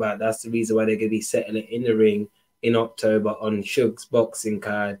spoke about. That's the reason why they're going to be settling in the ring in October on Suge's boxing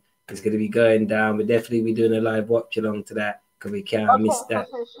card. It's going to be going down. We'll definitely be doing a live watch along to that because we can't miss that.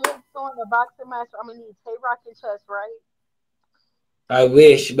 So Suge's doing a boxing match. I'm going to need Tay-Rock and Chess, right? I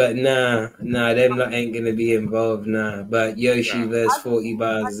wish, but nah, them lot ain't going to be involved, nah. But Yoshi versus 40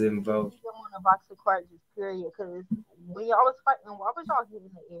 bars is involved. I don't want a boxing card, just period, because when y'all was fighting, why was y'all getting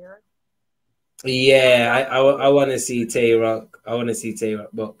in the air? Yeah, I want to see Tay-Rock. I want to see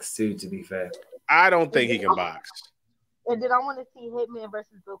Tay-Rock box too, to be fair. I don't think he can box. And then I want to see Hitman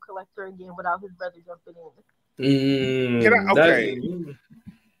versus Bill Collector again without his brother jumping in. Okay.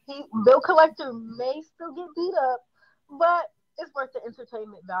 Bill Collector may still get beat up, but it's worth the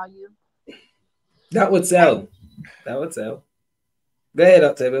entertainment value. That would sell. That would sell. Go ahead,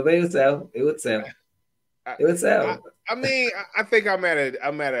 October. But it would sell. It would sell. It would sell. I mean, I think I'm at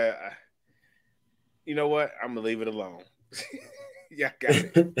a. You know what? I'm gonna leave it alone. Yeah, got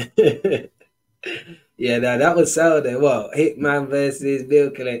it. Yeah, that was sell. Then what? Hitman versus Bill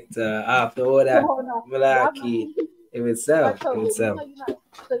Collector. After all that malarkey, it would sell. It would sell.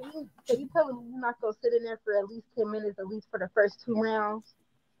 So you telling me you're not gonna sit in there for at least 10 minutes, at least for the first 2 rounds?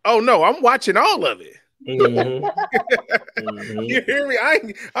 Oh no, I'm watching all of it. Mm-hmm. You hear me?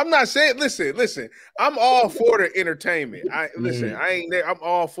 I'm not saying. Listen. I'm all for the entertainment. I ain't there. I'm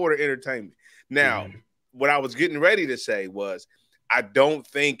all for the entertainment. Now, what I was getting ready to say was, I don't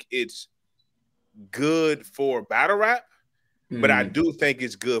think it's good for battle rap, but I do think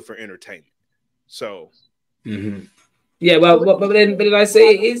it's good for entertainment. So, yeah, but then I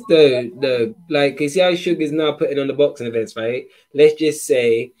say it is the like, you see how Sugar's now putting on the boxing events, right? Let's just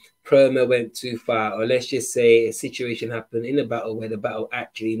say promo went too far, or let's just say a situation happened in a battle where the battle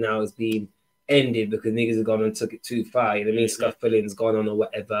actually now is being ended because niggas have gone and took it too far. You know what I mean? Scuffling's gone on or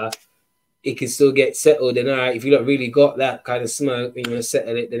whatever. It can still get settled. And all right, if you not really got that kind of smoke and you want to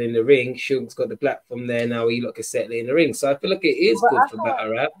settle it, then in the ring, Sugar's got the platform there now where you lot can settle it in the ring. So I feel like it is good for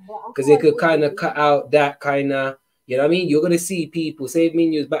battle rap because it could kind of cut out that kind of, you know what I mean? You're going to see people, say me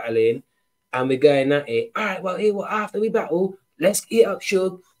and you's battling and we're going at it. All right, well, here, after we battle, let's hit up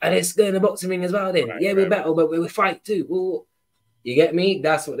Sugar and let's go in the boxing ring as well then. We battle, but we fight too. Ooh. You get me?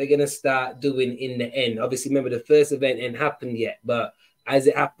 That's what they're going to start doing in the end. Obviously, remember the first event ain't happened yet, but as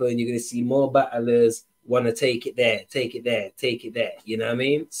it happened, you're going to see more battlers want to take it there. You know what I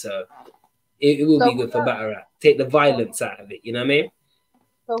mean? So it will be good for battle rap. Take the violence out of it. You know what I mean?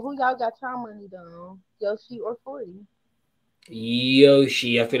 So who y'all got your money down? Yoshi or 40?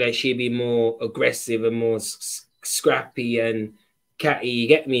 Yoshi, I feel like she'd be more aggressive and more scrappy and catty. You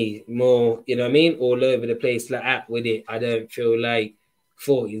get me? More, you know what I mean? All over the place like that with it. I don't feel like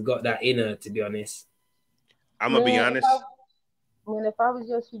 40's got that in her, to be honest. I'm going to be honest. If I was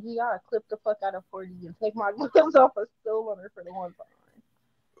Yoshi G, I'd clip the fuck out of 40 and take my gloves off and still on her for the one time.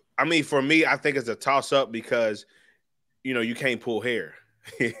 I mean, for me, I think it's a toss-up because, you know, you can't pull hair.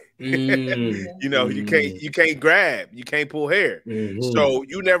 You know, you can't grab, you can't pull hair. So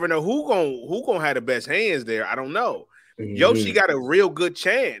you never know who gonna have the best hands there. I don't know. Yoshi got a real good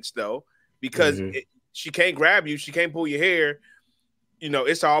chance though, because she can't grab you, she can't pull your hair. You know,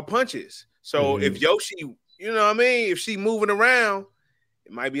 it's all punches. So if Yoshi, you know what I mean, if she moving around,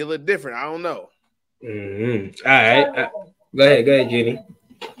 it might be a little different. I don't know. All right, go ahead, Jenny.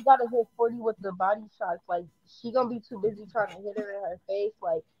 You gotta hit 40 with the body shots. Like, she gonna be too busy trying to hit her in her face.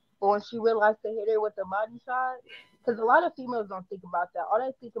 Like, but when she realized to hit her with the body shot, because a lot of females don't think about that. All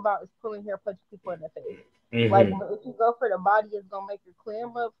they think about is pulling hair, punching people in the face. Like, if you go for the body, it's gonna make her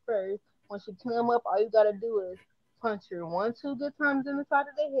clam up first. When she clam up, all you gotta do is punch her 1-2 good times in the side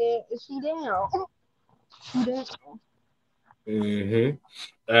of the head, and she down. She down.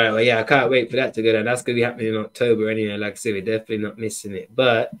 All right, well, yeah, I can't wait for that to go down. That's gonna be happening in October anyway. Like I said, we're definitely not missing it.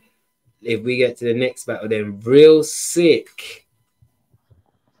 But if we get to the next battle, then Real Sick,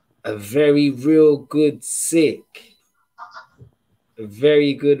 a very real good Sick, a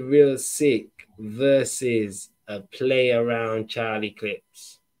very good Real Sick versus a play around Charlie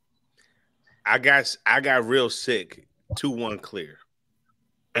Clips. I got Real Sick 2-1 clear.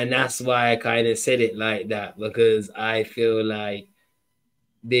 And that's why I kind of said it like that, because I feel like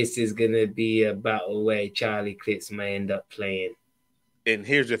this is going to be a battle where Charlie Clips may end up playing. And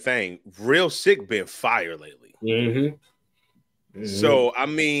here's the thing. Real Sick been fire lately. So, I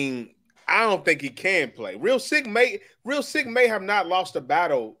mean, I don't think he can play. Real Sick may have not lost a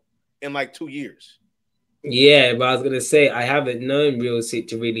battle in like 2 years. Yeah, but I was going to say, I haven't known Real Sick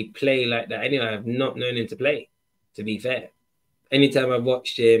to really play like that. Anyway, I have not known him to play, to be fair. Anytime I've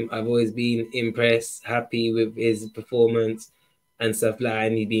watched him, I've always been impressed, happy with his performance and stuff like that,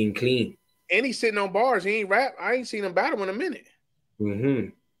 and he's being clean. And he's sitting on bars. He ain't rap. I ain't seen him battle in a minute.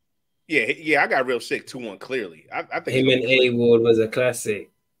 Yeah, I got Real Sick 2-1 clearly. I think him and A-Ward was a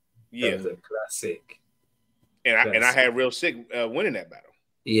classic. Yeah, that was a classic. And I had Real Sick winning that battle.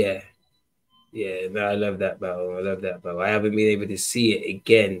 Yeah, no, I love that battle. I haven't been able to see it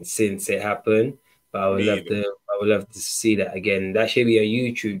again since it happened, but I would love to see that again. That should be a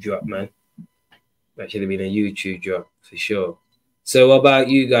YouTube drop, man. That should have been a YouTube drop for sure. So what about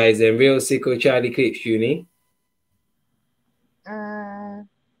you guys then? Real Sick or Charlie Clips, Junie?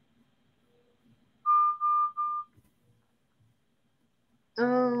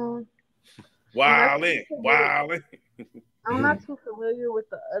 Wildin'. I'm not too familiar with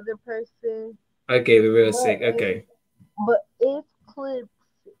the other person. Okay, we're real sick. Okay. But if Clips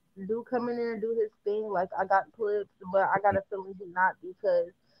do come in there and do his thing, like I got Clips, but I got a feeling he not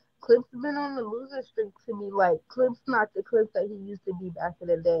because Clips been on the losing streak to me. Like Clips not the Clips that he used to be back in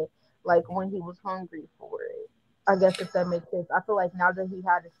the day, like when he was hungry for it. I guess if that makes sense. I feel like now that he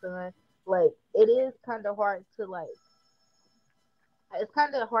had a son, like it is kind of hard to like. It's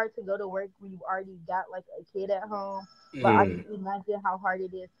kind of hard to go to work when you've already got like a kid at home. But I can imagine how hard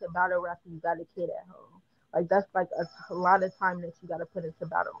it is to battle rap when you got a kid at home. Like that's like a lot of time that you got to put into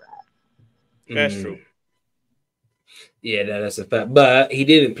battle rap. That's true. Yeah, that's a fact. But he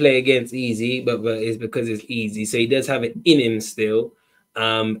didn't play against Easy, but it's because it's Easy. So he does have it in him still.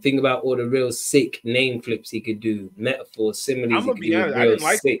 Think about all the real sick name flips he could do, metaphors, similes. I'm gonna be honest.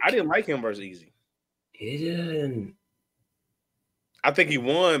 I didn't like him versus Easy. He didn't. I think he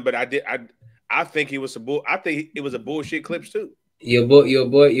won, but I think he was I think it was a bullshit Clips too. Your boy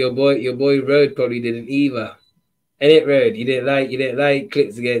Road probably didn't either. And it Road, you didn't like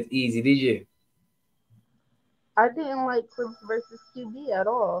Clips against Easy, did you? I didn't like Clips versus QB at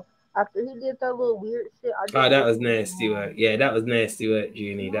all. After he did that little weird shit, that was nasty work. Yeah, that was nasty work,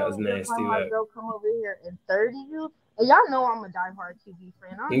 Junie. That was nasty work. My girl come over here and 30 you, and y'all know I'm a diehard QB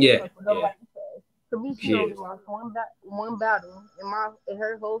fan. I don't fuck with nobody says. To me, she only lost one battle in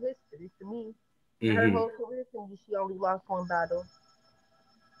her whole history. To me, in her whole career, to me, she only lost one battle.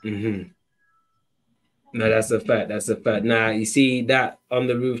 No, that's a fact. That's a fact. Now you see that on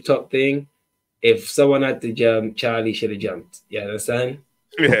the rooftop thing. If someone had to jump, Charlie should have jumped. You understand?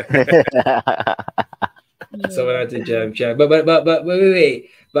 Yeah. Someone had to jump, Charlie. But wait.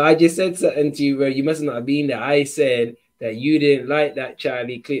 But I just said something to you where you must not have been there. I said that you didn't like that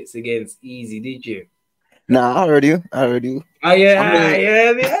Charlie Clips against Easy, did you? Nah, I heard you. Oh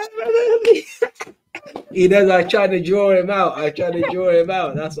yeah. He does. I tried to draw him out.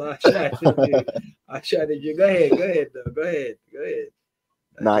 That's what I tried to do. Go ahead. Go ahead.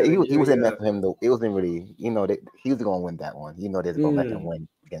 Nah, he wasn't meant for him though. It wasn't really, he was going to win that one. They'd go back and win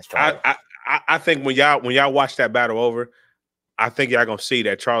against Charlie. I think when y'all watch that battle over, I think y'all gonna see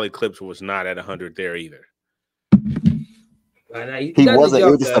that Charlie Clips was not at 100 there either. He wasn't. It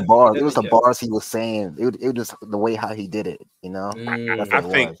was just the bars. It was the bars he was saying. It was just the way how he did it.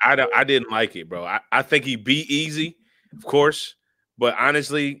 I didn't like it, bro. I think he beat Easy, of course, but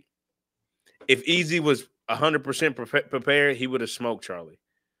honestly, if Easy was 100% prepared, he would have smoked Charlie.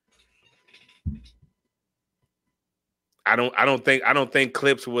 I don't think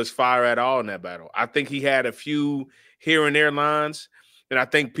Clips was fire at all in that battle. I think he had a few here and there lines, and I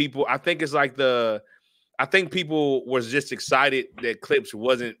think people was just excited that Clips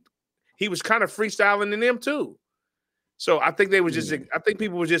wasn't. He was kind of freestyling in them too. So I think I think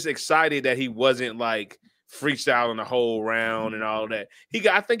people were just excited that he wasn't like freestyling the whole round and all that.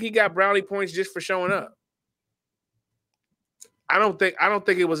 I think he got brownie points just for showing up. I don't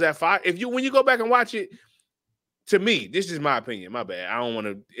think it was that fire. When you go back and watch it, to me, this is my opinion. My bad. I don't want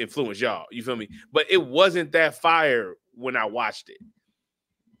to influence y'all. You feel me? But it wasn't that fire when I watched it.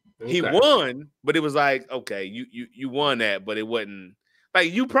 Okay. He won, but it was like, okay, you won that, but it wasn't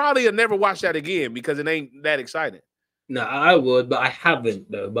like you probably will never watch that again because it ain't that exciting. No, I would, but I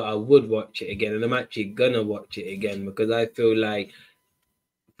haven't though. But I would watch it again, and I'm actually gonna watch it again because I feel like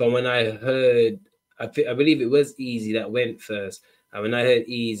from when I heard, I believe it was Easy that went first. And when I heard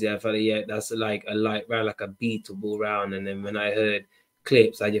Easy, I felt like, that's like a light round, like a beatable round. And then when I heard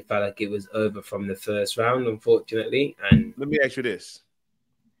Clips, I just felt like it was over from the first round, unfortunately. And let me ask you this: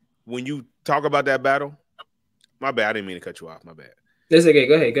 when you talk about that battle, my bad, I didn't mean to cut you off. My bad. That's okay.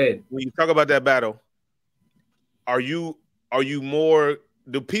 Go ahead. When you talk about that battle, are you more?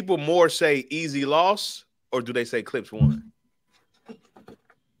 Do people more say Easy lost, or do they say Clips won?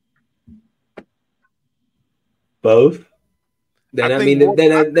 Both. Then I mean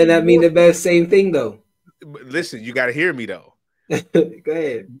the best same thing though. Listen, you got to hear me though. Go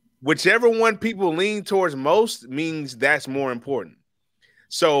ahead. Whichever one people lean towards most means that's more important.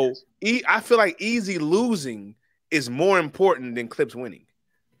 So I feel like Easy losing is more important than Clips winning.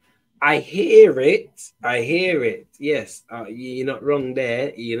 I hear it. Yes, you're not wrong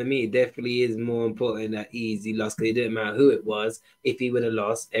there. You know what I mean? It definitely is more important that Easy lost because it didn't matter who it was. If he would have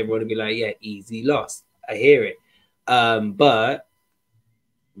lost, everyone would be like, yeah, Easy lost. I hear it. But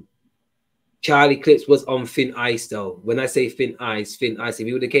Charlie Clips was on thin ice though. When I say thin ice. If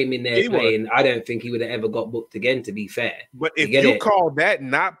he would have came in there playing, I don't think he would have ever got booked again, to be fair. But if you call that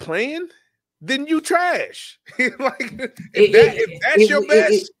not playing, then you trash. Like if that's your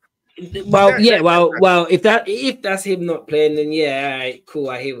best. Well, yeah, well, if that's him not playing, then yeah, all right, cool.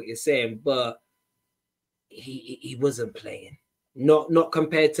 I hear what you're saying, but he wasn't playing. Not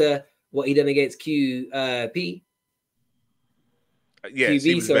compared to what he done against QP. Yes,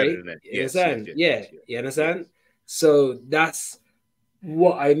 QB, sorry. You understand? Yes. You understand? Yes. So that's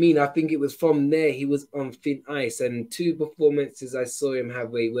what I mean. I think it was from there he was on thin ice, and 2 performances I saw him have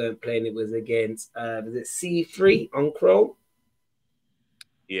where he weren't playing. It was against was it C3 on Chrome?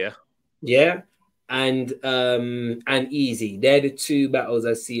 Yeah. Yeah. And Easy. They're the 2 battles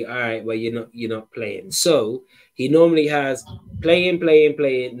I see. All right, where you're not playing. So he normally has playing,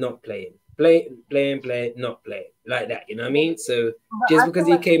 not playing. Playing, not playing. Like that, you know what I mean? So just because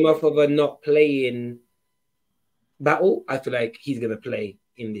he came off of a not playing battle, I feel like he's gonna play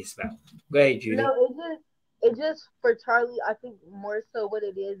in this battle. Go ahead, Judy. No, it just for Charlie, I think more so what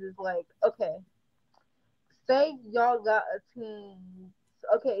it is like, okay, say y'all got a team.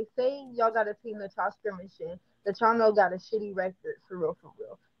 Okay, say y'all got a team that y'all scrimmaging that y'all know got a shitty record for real.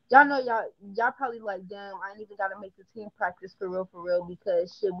 Y'all know y'all probably like, damn, I ain't even gotta make the team practice for real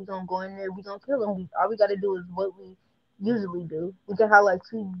because shit, we gonna go in there, we gonna kill them. All we gotta do is what we usually do. We can have like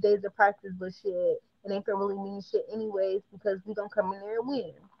 2 days of practice, but shit, it ain't gonna really mean shit anyways because we gonna come in there and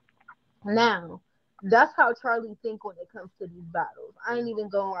win. Now, that's how Charlie think when it comes to these battles. I ain't even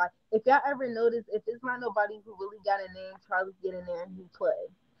gonna lie. If y'all ever notice, if it's not nobody who really got a name, Charlie get in there and he play.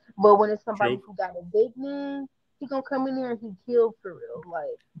 But when it's somebody who got a big name, he gonna come in there and he kill for real,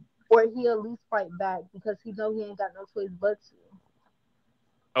 like, or he at least fight back because he know he ain't got no choice but to.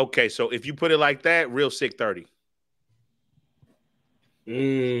 Okay, so if you put it like that, real sick 30.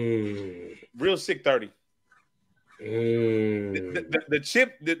 Real sick 30. The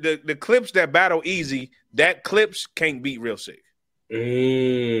clips that battle easy, that clips can't beat real sick.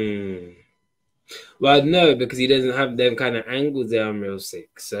 Well, no, because he doesn't have them kind of angles there on real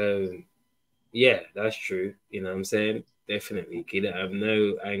sick. So yeah, that's true. You know what I'm saying? Definitely. He don't have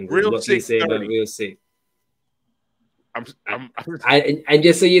no angles. Real what sick can you say 30. about real sick? And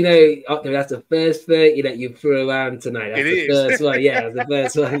just so you know, that's the first 30 that you threw around tonight. That's the first one. Yeah, that's the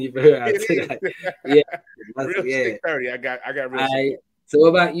first one you threw around tonight. Yeah, real sick 30. I got real sick 30. So what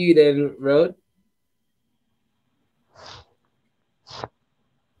about you then, Rod?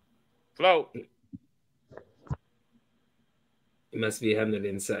 Flo. It must be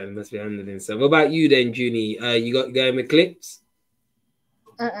handling something. What about you then, Junie? You got going with clips?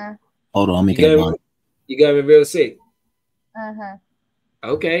 Hold on, let me get one. You going with real sick? Uh-huh.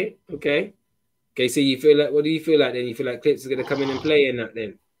 Okay. So you feel like, what do you feel like then? You feel like clips are gonna come in and play in that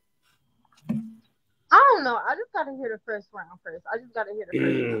then? I don't know. I just gotta hear the first round first.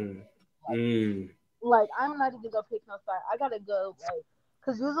 Like, I'm not even gonna pick no side. I gotta go, like,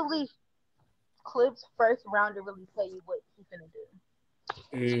 because usually clips first round to really tell you what he's gonna do.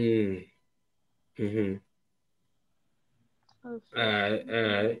 All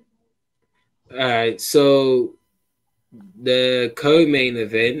right. So the co-main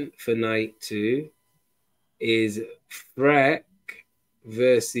event for night 2 is Frack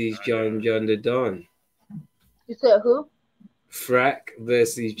versus John the Don. You said who? Frack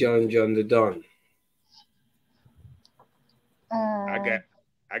versus John the Don. I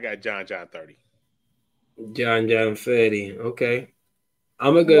got John 30. John 30. Okay.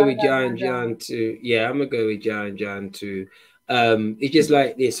 I'm gonna go with John too. Yeah, I'm gonna go with John too. It's just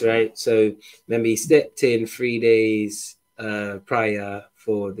like this, right? So remember, he stepped in 3 days prior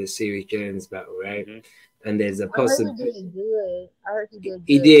for the Series Jones battle, right? And there's a possibility. I heard he did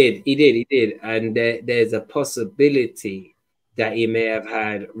good. He did. And there's a possibility that he may have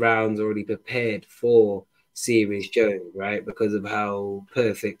had rounds already prepared for Series Jones, right? Because of how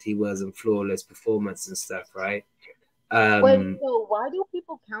perfect he was and flawless performance and stuff, right? Wait, so why do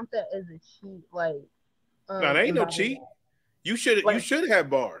people count that as a cheat? Like, no, there ain't no cheat. You should have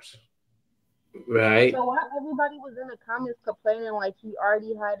bars, right? So why everybody was in the comments complaining like he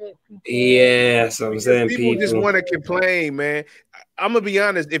already had it prepared? Yeah, so I'm saying people just want to complain, man. I'm gonna be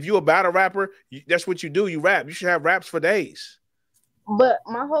honest. If you're a battle rapper, that's what you do. You rap. You should have raps for days. But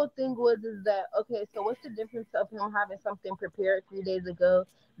my whole thing is that, okay, so what's the difference of him having something prepared 3 days ago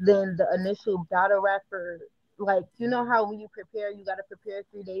than the initial battle rapper? Like, you know how when you prepare, you got to prepare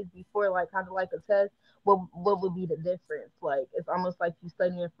 3 days before, like, kind of like a test. What would be the difference? Like, it's almost like you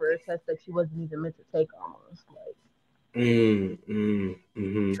studying for a test that you wasn't even meant to take, almost. Like,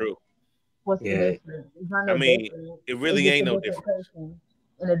 True. What's the difference? It's not no different. It really ain't no difference.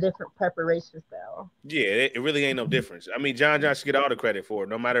 In a different preparation style. Yeah, it really ain't no difference. I mean, John should get all the credit for it,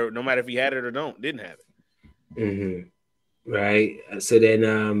 no matter if he had it or didn't have it. Right. So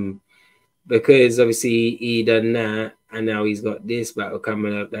then because obviously he done that, and now he's got this battle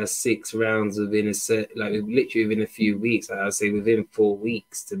coming up. That's 6 rounds within a set, like literally within a few weeks. I'd say within 4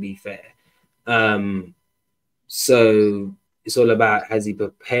 weeks, to be fair. So it's all about, has he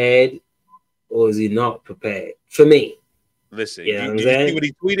prepared or is he not prepared? For me, listen, you know did you see what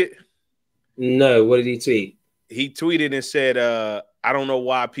he tweeted? No, what did he tweet? He tweeted and said, "I don't know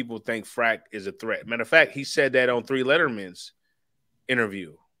why people think Frack is a threat." Matter of fact, he said that on 3 Letterman's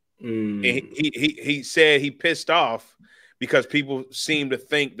interview. And he said he pissed off because people seem to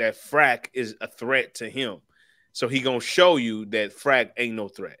think that Frack is a threat to him. So he gonna show you that Frack ain't no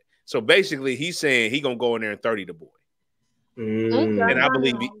threat. So basically, he's saying he gonna go in there and 30 the boy. And I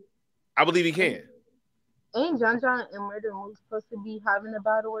believe he can. Ain't John and Murder Mook supposed to be having a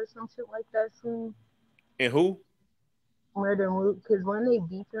battle or some shit like that soon? And who? Murder Mook, because when they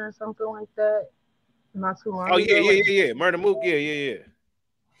beefing or something like that, not too long ago. Oh yeah. Murder Mook, yeah.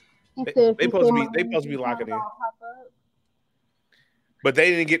 He said they supposed to be locking in. But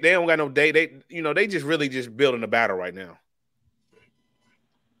they don't got no day. They just really just building a battle right now.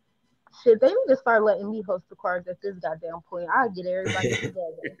 Shit, they need to start letting me host the cards at this goddamn point. I'll get everybody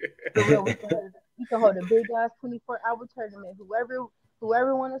together. For real, we can hold a big ass 24-hour tournament.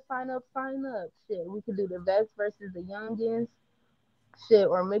 Whoever want to sign up, sign up. Shit, we could do the vets versus the youngins. Shit,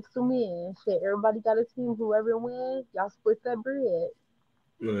 or mix them in. Shit, everybody got a team. Whoever wins, y'all split that bread.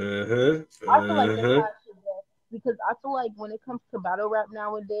 I feel like that's how it should go. Because I feel like when it comes to battle rap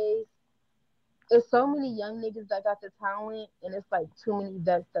nowadays, there's so many young niggas that got the talent, and it's like too many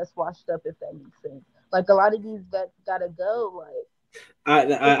vets that's washed up, if that makes sense. Like a lot of these vets gotta go. Like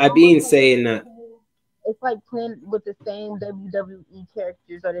I've been saying that. It's like playing with the same WWE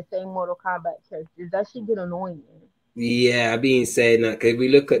characters or the same Mortal Kombat characters. That should get annoying. Yeah, I've been saying that because we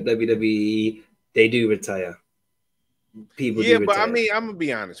look at WWE, they do retire. People do retire. But I mean, I'm gonna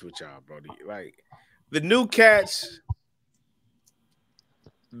be honest with y'all, bro. Like the new cats,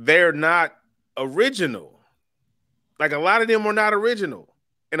 they're not original. Like a lot of them are not original,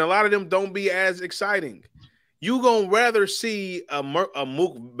 and a lot of them don't be as exciting. You gonna rather see a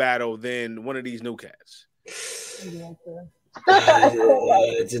Mook battle than one of these new cats.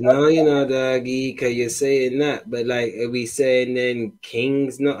 Doggy, cause you're saying that, but like, are we saying then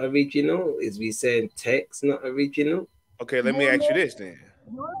King's not original? Is we saying Tech's not original? Okay, let me ask you this then.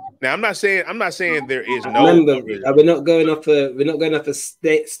 Now, I'm not saying there is no. Remember, we're not going off of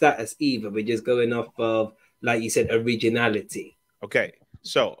status either. We're just going off of, like you said, originality. Okay,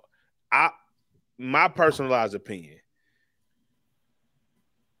 so my personalized opinion,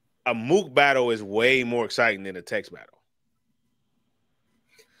 a Mook battle is way more exciting than a Tex battle.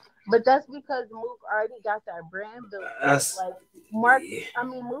 But that's because Mook already got that brand built. Mook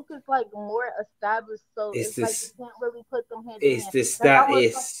is like more established, so it's like you can't really put them hand in hand. It's the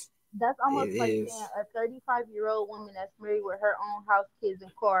status. That's almost like saying a 35-year-old woman that's married with her own house, kids,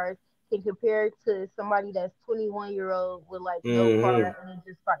 and cars can compare to somebody that's 21-year-old with like no car and then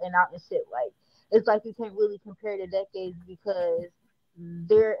just starting out and shit. Like it's like you can't really compare the decades because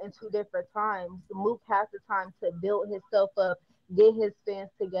they're in 2 different times. Mook has the time to build himself up, get his fans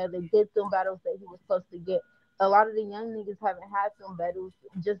together, get them battles that he was supposed to get. A lot of the young niggas haven't had them battles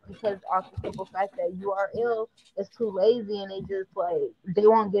just because of the simple fact that URL is too lazy and they just like they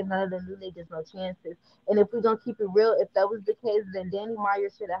won't give none of the new niggas no chances. And if we're gonna keep it real, if that was the case, then Danny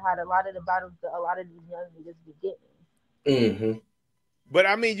Meyer should have had a lot of the battles that a lot of these young niggas be getting. But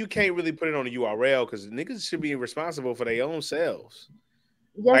I mean, you can't really put it on the URL because niggas should be responsible for their own selves.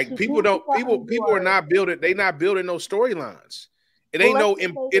 Yes, like people are not building. They not building no storylines. It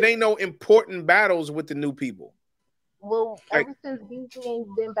ain't no important battles with the new people. Well, ever since Beasley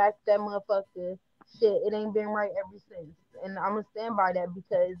ain't been back that motherfucker, shit, it ain't been right ever since. And I'm gonna stand by that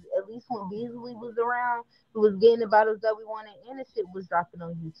because at least when Beasley was around, we was getting the battles that we wanted and the shit was dropping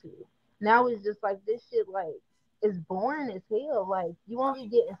on YouTube. Now it's just like this shit like it's boring as hell. Like you only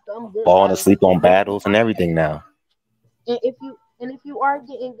getting some good falling asleep on battles and everything now. And if you are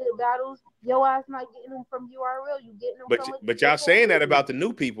getting good battles, your ass not getting them from URL. You getting them but y'all saying that about the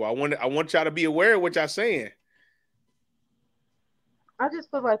new people. I want y'all to be aware of what y'all saying. I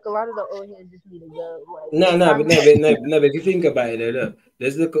just feel like a lot of the old heads just need to go. Like, but if you think about it, look,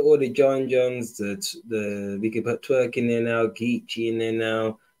 let's look at all the John Johns. We could put Twerk in there now, Geechee in there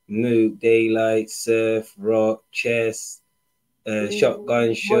now, Mook, Daylight, Surf, Rock, Chess,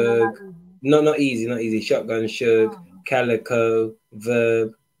 Shotgun Shug. Not easy. Shotgun Shug, Calico,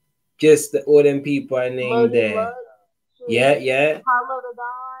 Verb, just all them people I named there. Yeah.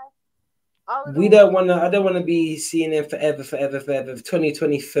 I don't want to be seeing them forever.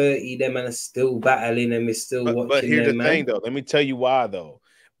 2020, 30, them man are still battling and we're still watching them. But here's the thing though. Let me tell you why though.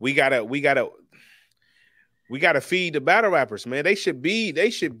 we gotta feed the battle rappers, man. They should be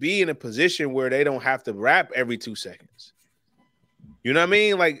in a position where they don't have to rap every 2 seconds. You know what I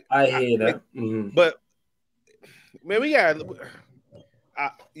mean? Like I hear that. But man, we got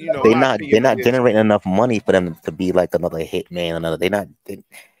they're not generating enough money for them to be like another Hitman.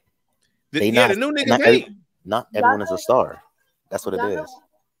 The new niggas not everyone is a star. That's what it is.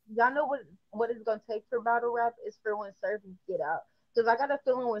 Y'all know what it's gonna take for battle rap is for when Surf get out. Because I got a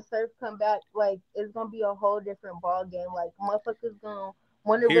feeling when Surf come back, like it's gonna be a whole different ball game. Like motherfuckers gonna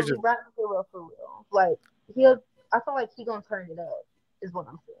want to really rap for real. Like I feel like he gonna turn it up. Is what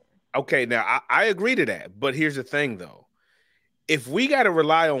I'm saying. Okay, now I agree to that, but here's the thing though: if we got to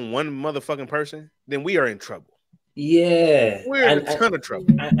rely on one motherfucking person, then we are in trouble. Yeah, we're in a ton of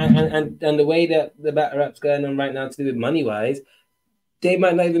trouble. And the way that the battle rap's going on right now to do with money wise. They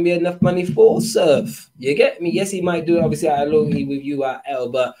might not even be enough money for Surf. You get me? Yes, he might do it obviously out of loyalty with you at L,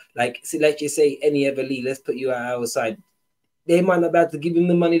 but like, let's just say any other league, let's put you at our side. They might not be able to give him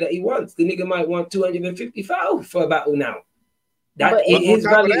the money that he wants. The nigga might want 250,000 for a battle now. His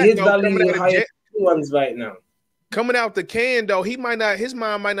value is higher than ones right now. Coming out the can though, his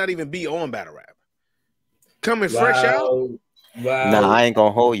mind might not even be on battle rap. Coming fresh out. Wow. Nah, I ain't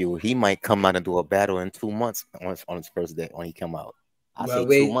gonna hold you. He might come out and do a battle in 2 months on his first day when he come out. I say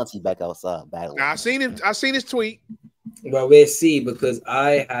 2 months he back outside battling. Now, I seen his tweet. Well, we'll see because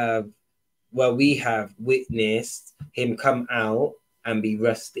we have witnessed him come out and be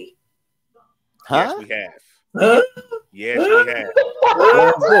rusty. Huh? Yes, we have. Huh? Yes, we have.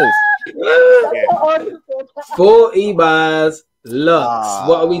 What is this? 40 bars. Lux,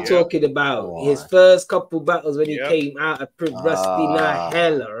 what are we talking about? His first couple battles when he came out, rusty, not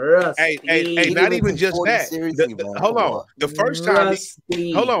hella rusty. Hey, not even just that. Hold on. The first time,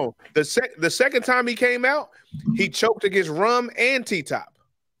 the second time he came out, he choked against Rum and T-Top.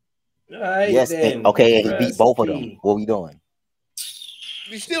 Right, yes, and he beat both of them. What are we doing?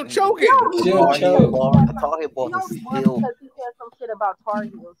 He's still choking. Because he said some shit about Tar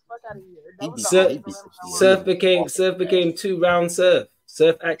Heels. Fuck out of here. Surf became 2-round Surf.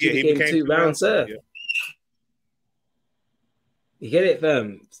 Surf actually became 2-round Surf. Yeah. You get it,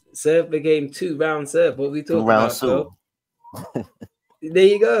 fam? Surf became 2-round Surf. What we talking about, bro? There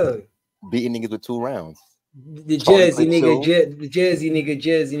you go. Beating niggas with 2 rounds. The jersey nigga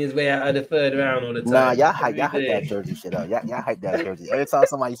jersey in his way out of the 3rd round all the time. Nah, y'all hype that jersey shit up. Y'all hype that jersey. Every time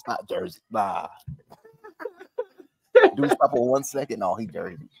somebody stop jersey, nah. Dude stop for 1 second. No, he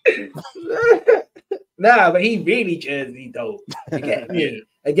jersey. Nah, but he really jersey though. You get me?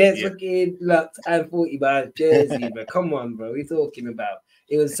 Against fucking Lux and 40 bars jersey, but come on, bro. We're talking about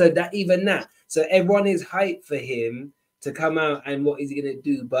it was so that even that. So everyone is hyped for him to come out and what is he gonna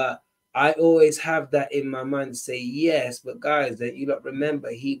do, but I always have that in my mind to say yes, but guys, that you don't remember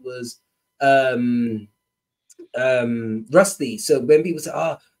he was rusty. So when people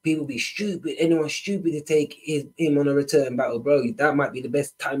say, people be stupid, anyone's stupid to take him on a return battle, bro, that might be the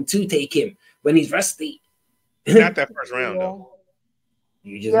best time to take him when he's rusty. Not that first round though.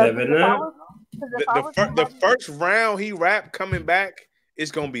 You just never know. The first round he rapped coming back is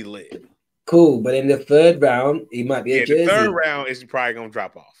gonna be lit. Cool, but in the 3rd round, he might be a jersey. The 3rd round is probably gonna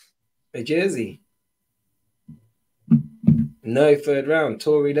drop off. A jersey. No 3rd round.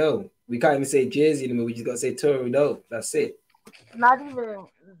 Tory though. We can't even say jersey anymore. We just got to say Tory though. That's it. Not even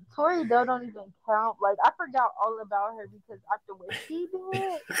Tory Doe don't even count. Like I forgot all about her because after what she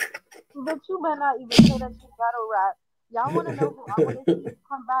did, but you better not even say that she battle rap. Y'all want to know who I want to see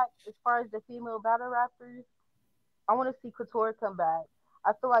come back as far as the female battle rappers? I want to see Kotd come back.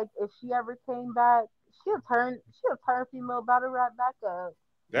 I feel like if she ever came back, she'll turn female battle rap back up.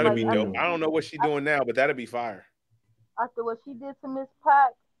 That'd be dope. I don't know what she's doing now, but that'd be fire. After what she did to Miss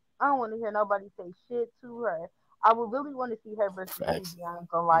Pac, I don't want to hear nobody say shit to her. I would really want to see her versus Easy. I ain't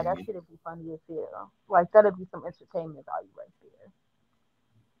gonna lie, that shit'd be funny as hell. Like that'd be some entertainment value right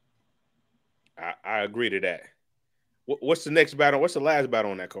there. I agree to that. What's the next battle? What's the last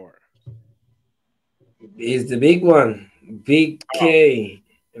battle on that card? It's the big one. Big K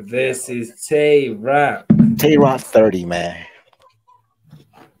versus Tay Rock. Tay Rock 30, man.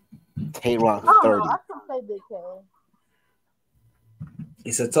 Tay Rock 30. I can say Big K.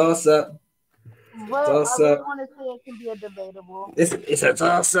 It's a toss up. But I really want to say it can be a debatable. It's a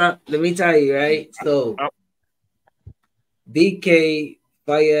toss up. Let me tell you, right? So Big K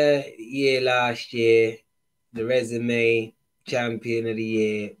fire year last year, the resume champion of the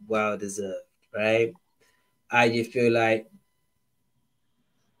year, well deserved, right? I just feel like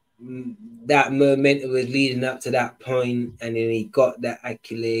that momentum was leading up to that point, and then he got that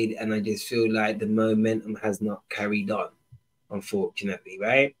accolade, and I just feel like the momentum has not carried on. unfortunately,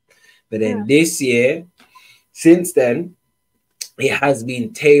 right? But then this year, since then, it has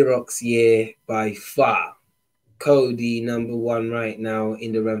been Tay-Rock's year by far. Kotd number one right now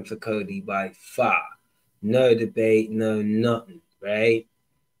in the run for Kotd by far. No debate, no nothing, right?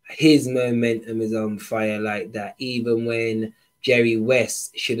 His momentum is on fire like that. Even when Jerry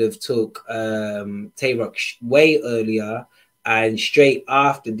West should have took Tay-Rock way earlier and straight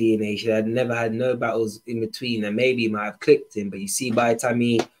after DNA, should have never had no battles in between, and maybe he might have clipped him. But you see, by the time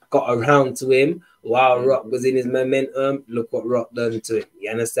he got around to him while Rock was in his momentum, look what Rock done to him.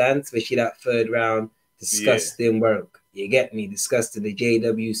 You understand? Especially that third round, disgusting work. You get me? Disgusting. The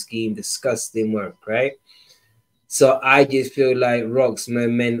JW scheme, disgusting work, right? So I just feel like Rock's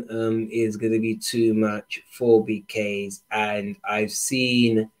momentum is going to be too much for BK's. And I've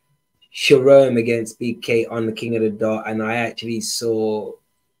seen Sharon against BK on the King of the Dot, and I actually saw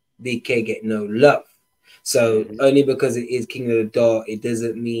BK get no love. So only because it is King of the Dot, it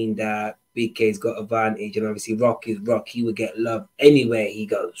doesn't mean that BK's got advantage. And obviously Rock is Rock. He would get love anywhere he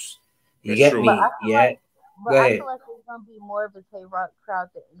goes. You get me? Yeah. But I feel like it's going to be more of a Tay-Rock crowd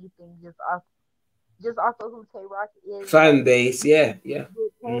than anything, just also who Tay-Rock is. Fan base, yeah.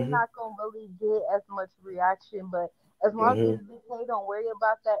 BK not gonna really get as much reaction, but as long as BK don't worry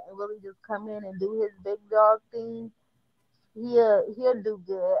about that and really just come in and do his big dog thing, he'll do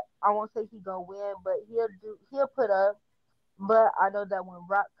good. I won't say he gonna win, but he'll put up. But I know that when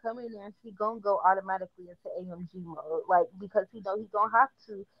Rock come in there, he gonna go automatically into AMG mode, like because he know he gonna have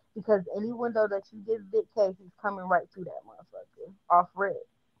to. Because any window that you give Big K, he's coming right through that motherfucker off red.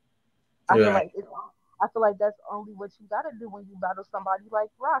 I feel like that's only what you gotta do when you battle somebody like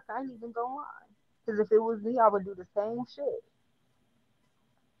Rock. I ain't even gonna lie. Because if it was me, I would do the same shit.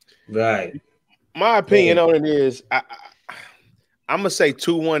 Right. My opinion on it is I'm gonna say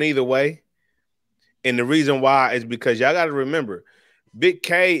 2-1 either way. And the reason why is because y'all gotta remember, Big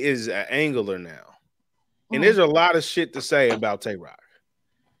K is an angler now. And there's a lot of shit to say about Tay-Rock.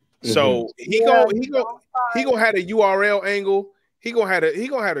 So he gonna have a URL angle. He gonna have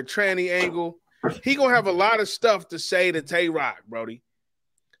a tranny angle. He gonna have a lot of stuff to say to Tay-Rock, Brody.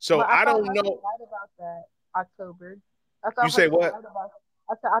 So I don't know. Lied about that October. You say what?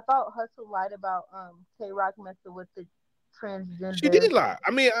 I thought Hustle lied about Tay-Rock messing with the transgender. She did lie.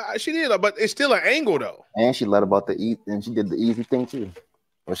 I mean, she did lie, but it's still an angle though. And she lied about and she did the easy thing too.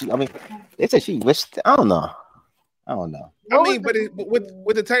 But they said she wished. I don't know. I mean, but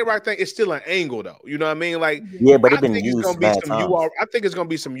with the Tay-Rock thing, it's still an angle though. You know what I mean? Like, yeah, but it's been used bad times. I think it's gonna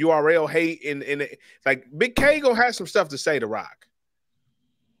be some URL hate and like Big K gonna have some stuff to say to Rock.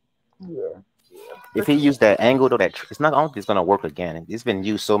 Yeah. If he used that angle though, it's not. I don't think it's gonna work again. It's been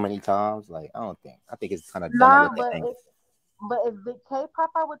used so many times. Like I think it's kind of done with that angle. But if Big K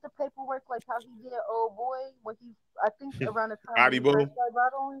pop out with the paperwork like how he did Old Boy when I think around the time Body boom.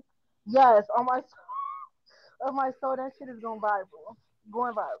 Yes, on my soul, that shit is going viral.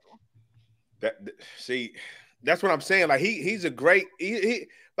 That's what I'm saying. Like he's a great he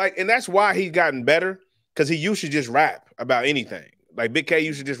like, and that's why he's gotten better because he used to just rap about anything. Like Big K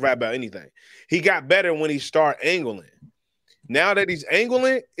used to just rap about anything. He got better when he started angling. Now that he's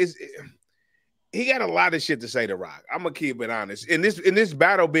angling, he got a lot of shit to say to Rock. I'm gonna keep it honest. In this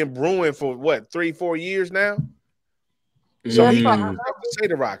battle been brewing for what 3-4 years now. So he got a lot to say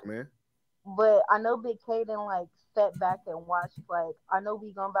to Rock, man. But I know Big K didn't like step back and watch. Like I know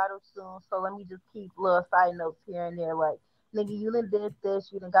we gonna battle soon, so let me just keep little side notes here and there. Like nigga, you done did this.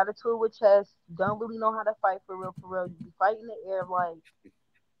 You done got a tour with chess. Don't really know how to fight for real. You be fighting the air. Like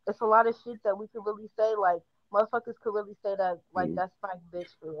it's a lot of shit that we could really say. Like motherfuckers could really say that. Like that's Frank bitch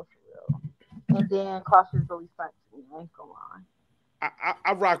for real. And then Cautious really spanked me. I ain't gonna lie.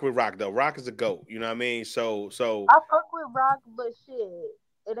 I rock with Rock though. Rock is a GOAT. You know what I mean? So I fuck with Rock, but shit,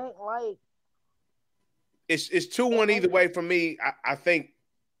 it ain't like. It's 2-1 either way for me. I think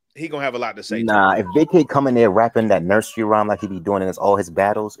he gonna have a lot to say. Nah, if Big K come in there rapping that nursery rhyme like he be doing in all his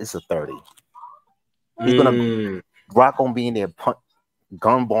battles, it's a 30. He's gonna Rock gonna be in there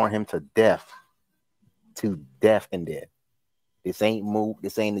gunbarring him to death in there. This ain't Mook. You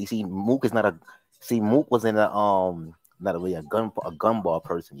see, Mook is not a. See, Mook was in not really a gunbar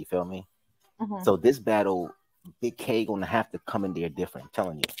person. You feel me? So this battle, Big K gonna have to come in there different. I'm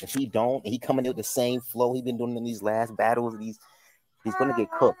telling you, if he don't, he coming in with the same flow he been doing in these last battles. He's gonna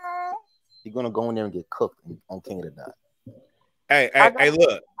get cooked. He's gonna go in there and get cooked on King of the Dot. Hey,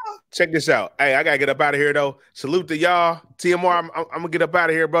 look, check this out. Hey, I gotta get up out of here though. Salute to y'all, TMR. I'm gonna get up out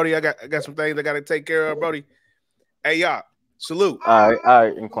of here, Brody. I got some things I gotta take care of, Brody. Hey, y'all, salute. All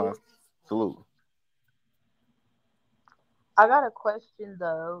right, incline. Salute. I got a question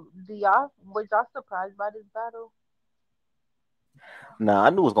though. Was y'all surprised by this battle? Nah, I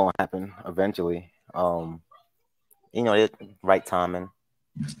knew it was gonna happen eventually. Right timing.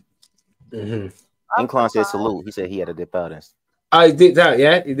 Incline said salute. He said he had to dip out. Oh, he dipped out,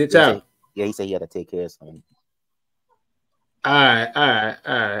 yeah? He dipped out? He said he had to take care of something. All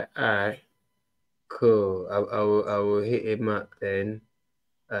right. Cool. I will hit him up then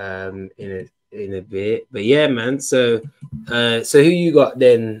in a bit. But yeah, man. So who you got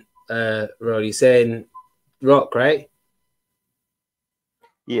then, Rod? You saying Rock, right?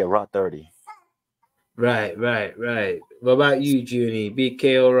 Yeah, Rock 30. Right. What about you, Junie?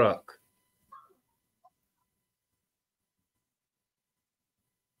 BK or Rock?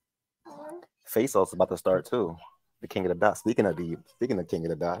 Face Off's about to start too. The King of the Dot. Speaking of King of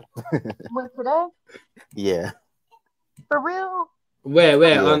the Dot. When today? Yeah. For real? Where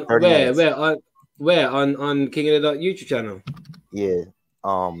on King of the Dot YouTube channel? Yeah.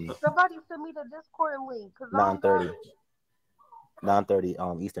 Somebody send me the Discord link. 9:30.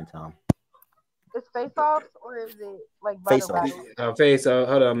 9:30 Eastern time. It's face offs or is it like face battles? Face off.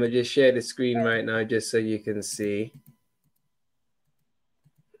 Hold on, I'm gonna just share the screen right now just so you can see.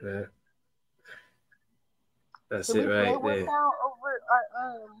 That's it right there. Over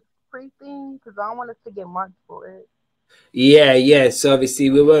our free thing because I don't want us to get marked for it. Yeah. So obviously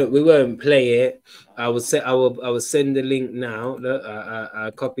we won't play it. I will send the link now. Look, I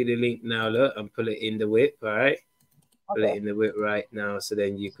copy the link now. Look, and put it in the whip. All right. Put it in the whip right now, so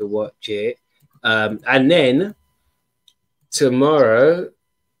then you can watch it. And then tomorrow,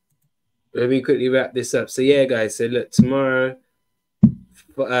 let me quickly wrap this up. So yeah, guys. So look, tomorrow,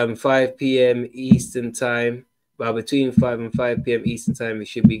 5 p.m. Eastern time. Well, between 5 and 5 p.m. Eastern time, we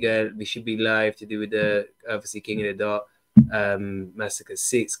should be live to do with the obviously King of the Dot Massacre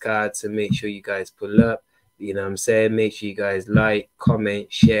 6 card. So make sure you guys pull up. You know what I'm saying? Make sure you guys like,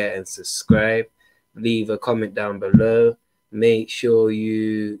 comment, share, and subscribe. Leave a comment down below. Make sure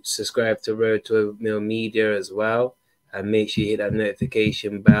you subscribe to Road to a Mill Media as well. And make sure you hit that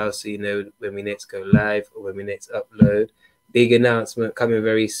notification bell so you know when we next go live or when we next upload. Big announcement coming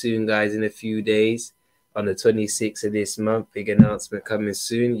very soon, guys, in a few days. On the 26th of this month, big announcement coming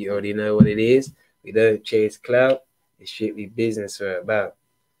soon. You already know what it is. We don't chase clout. It's strictly business we're about.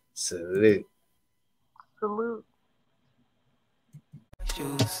 Salute. So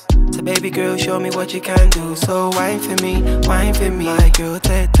baby girl, show me what you can do. So wine for me, my girl,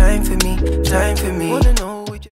 take time for me, Wanna know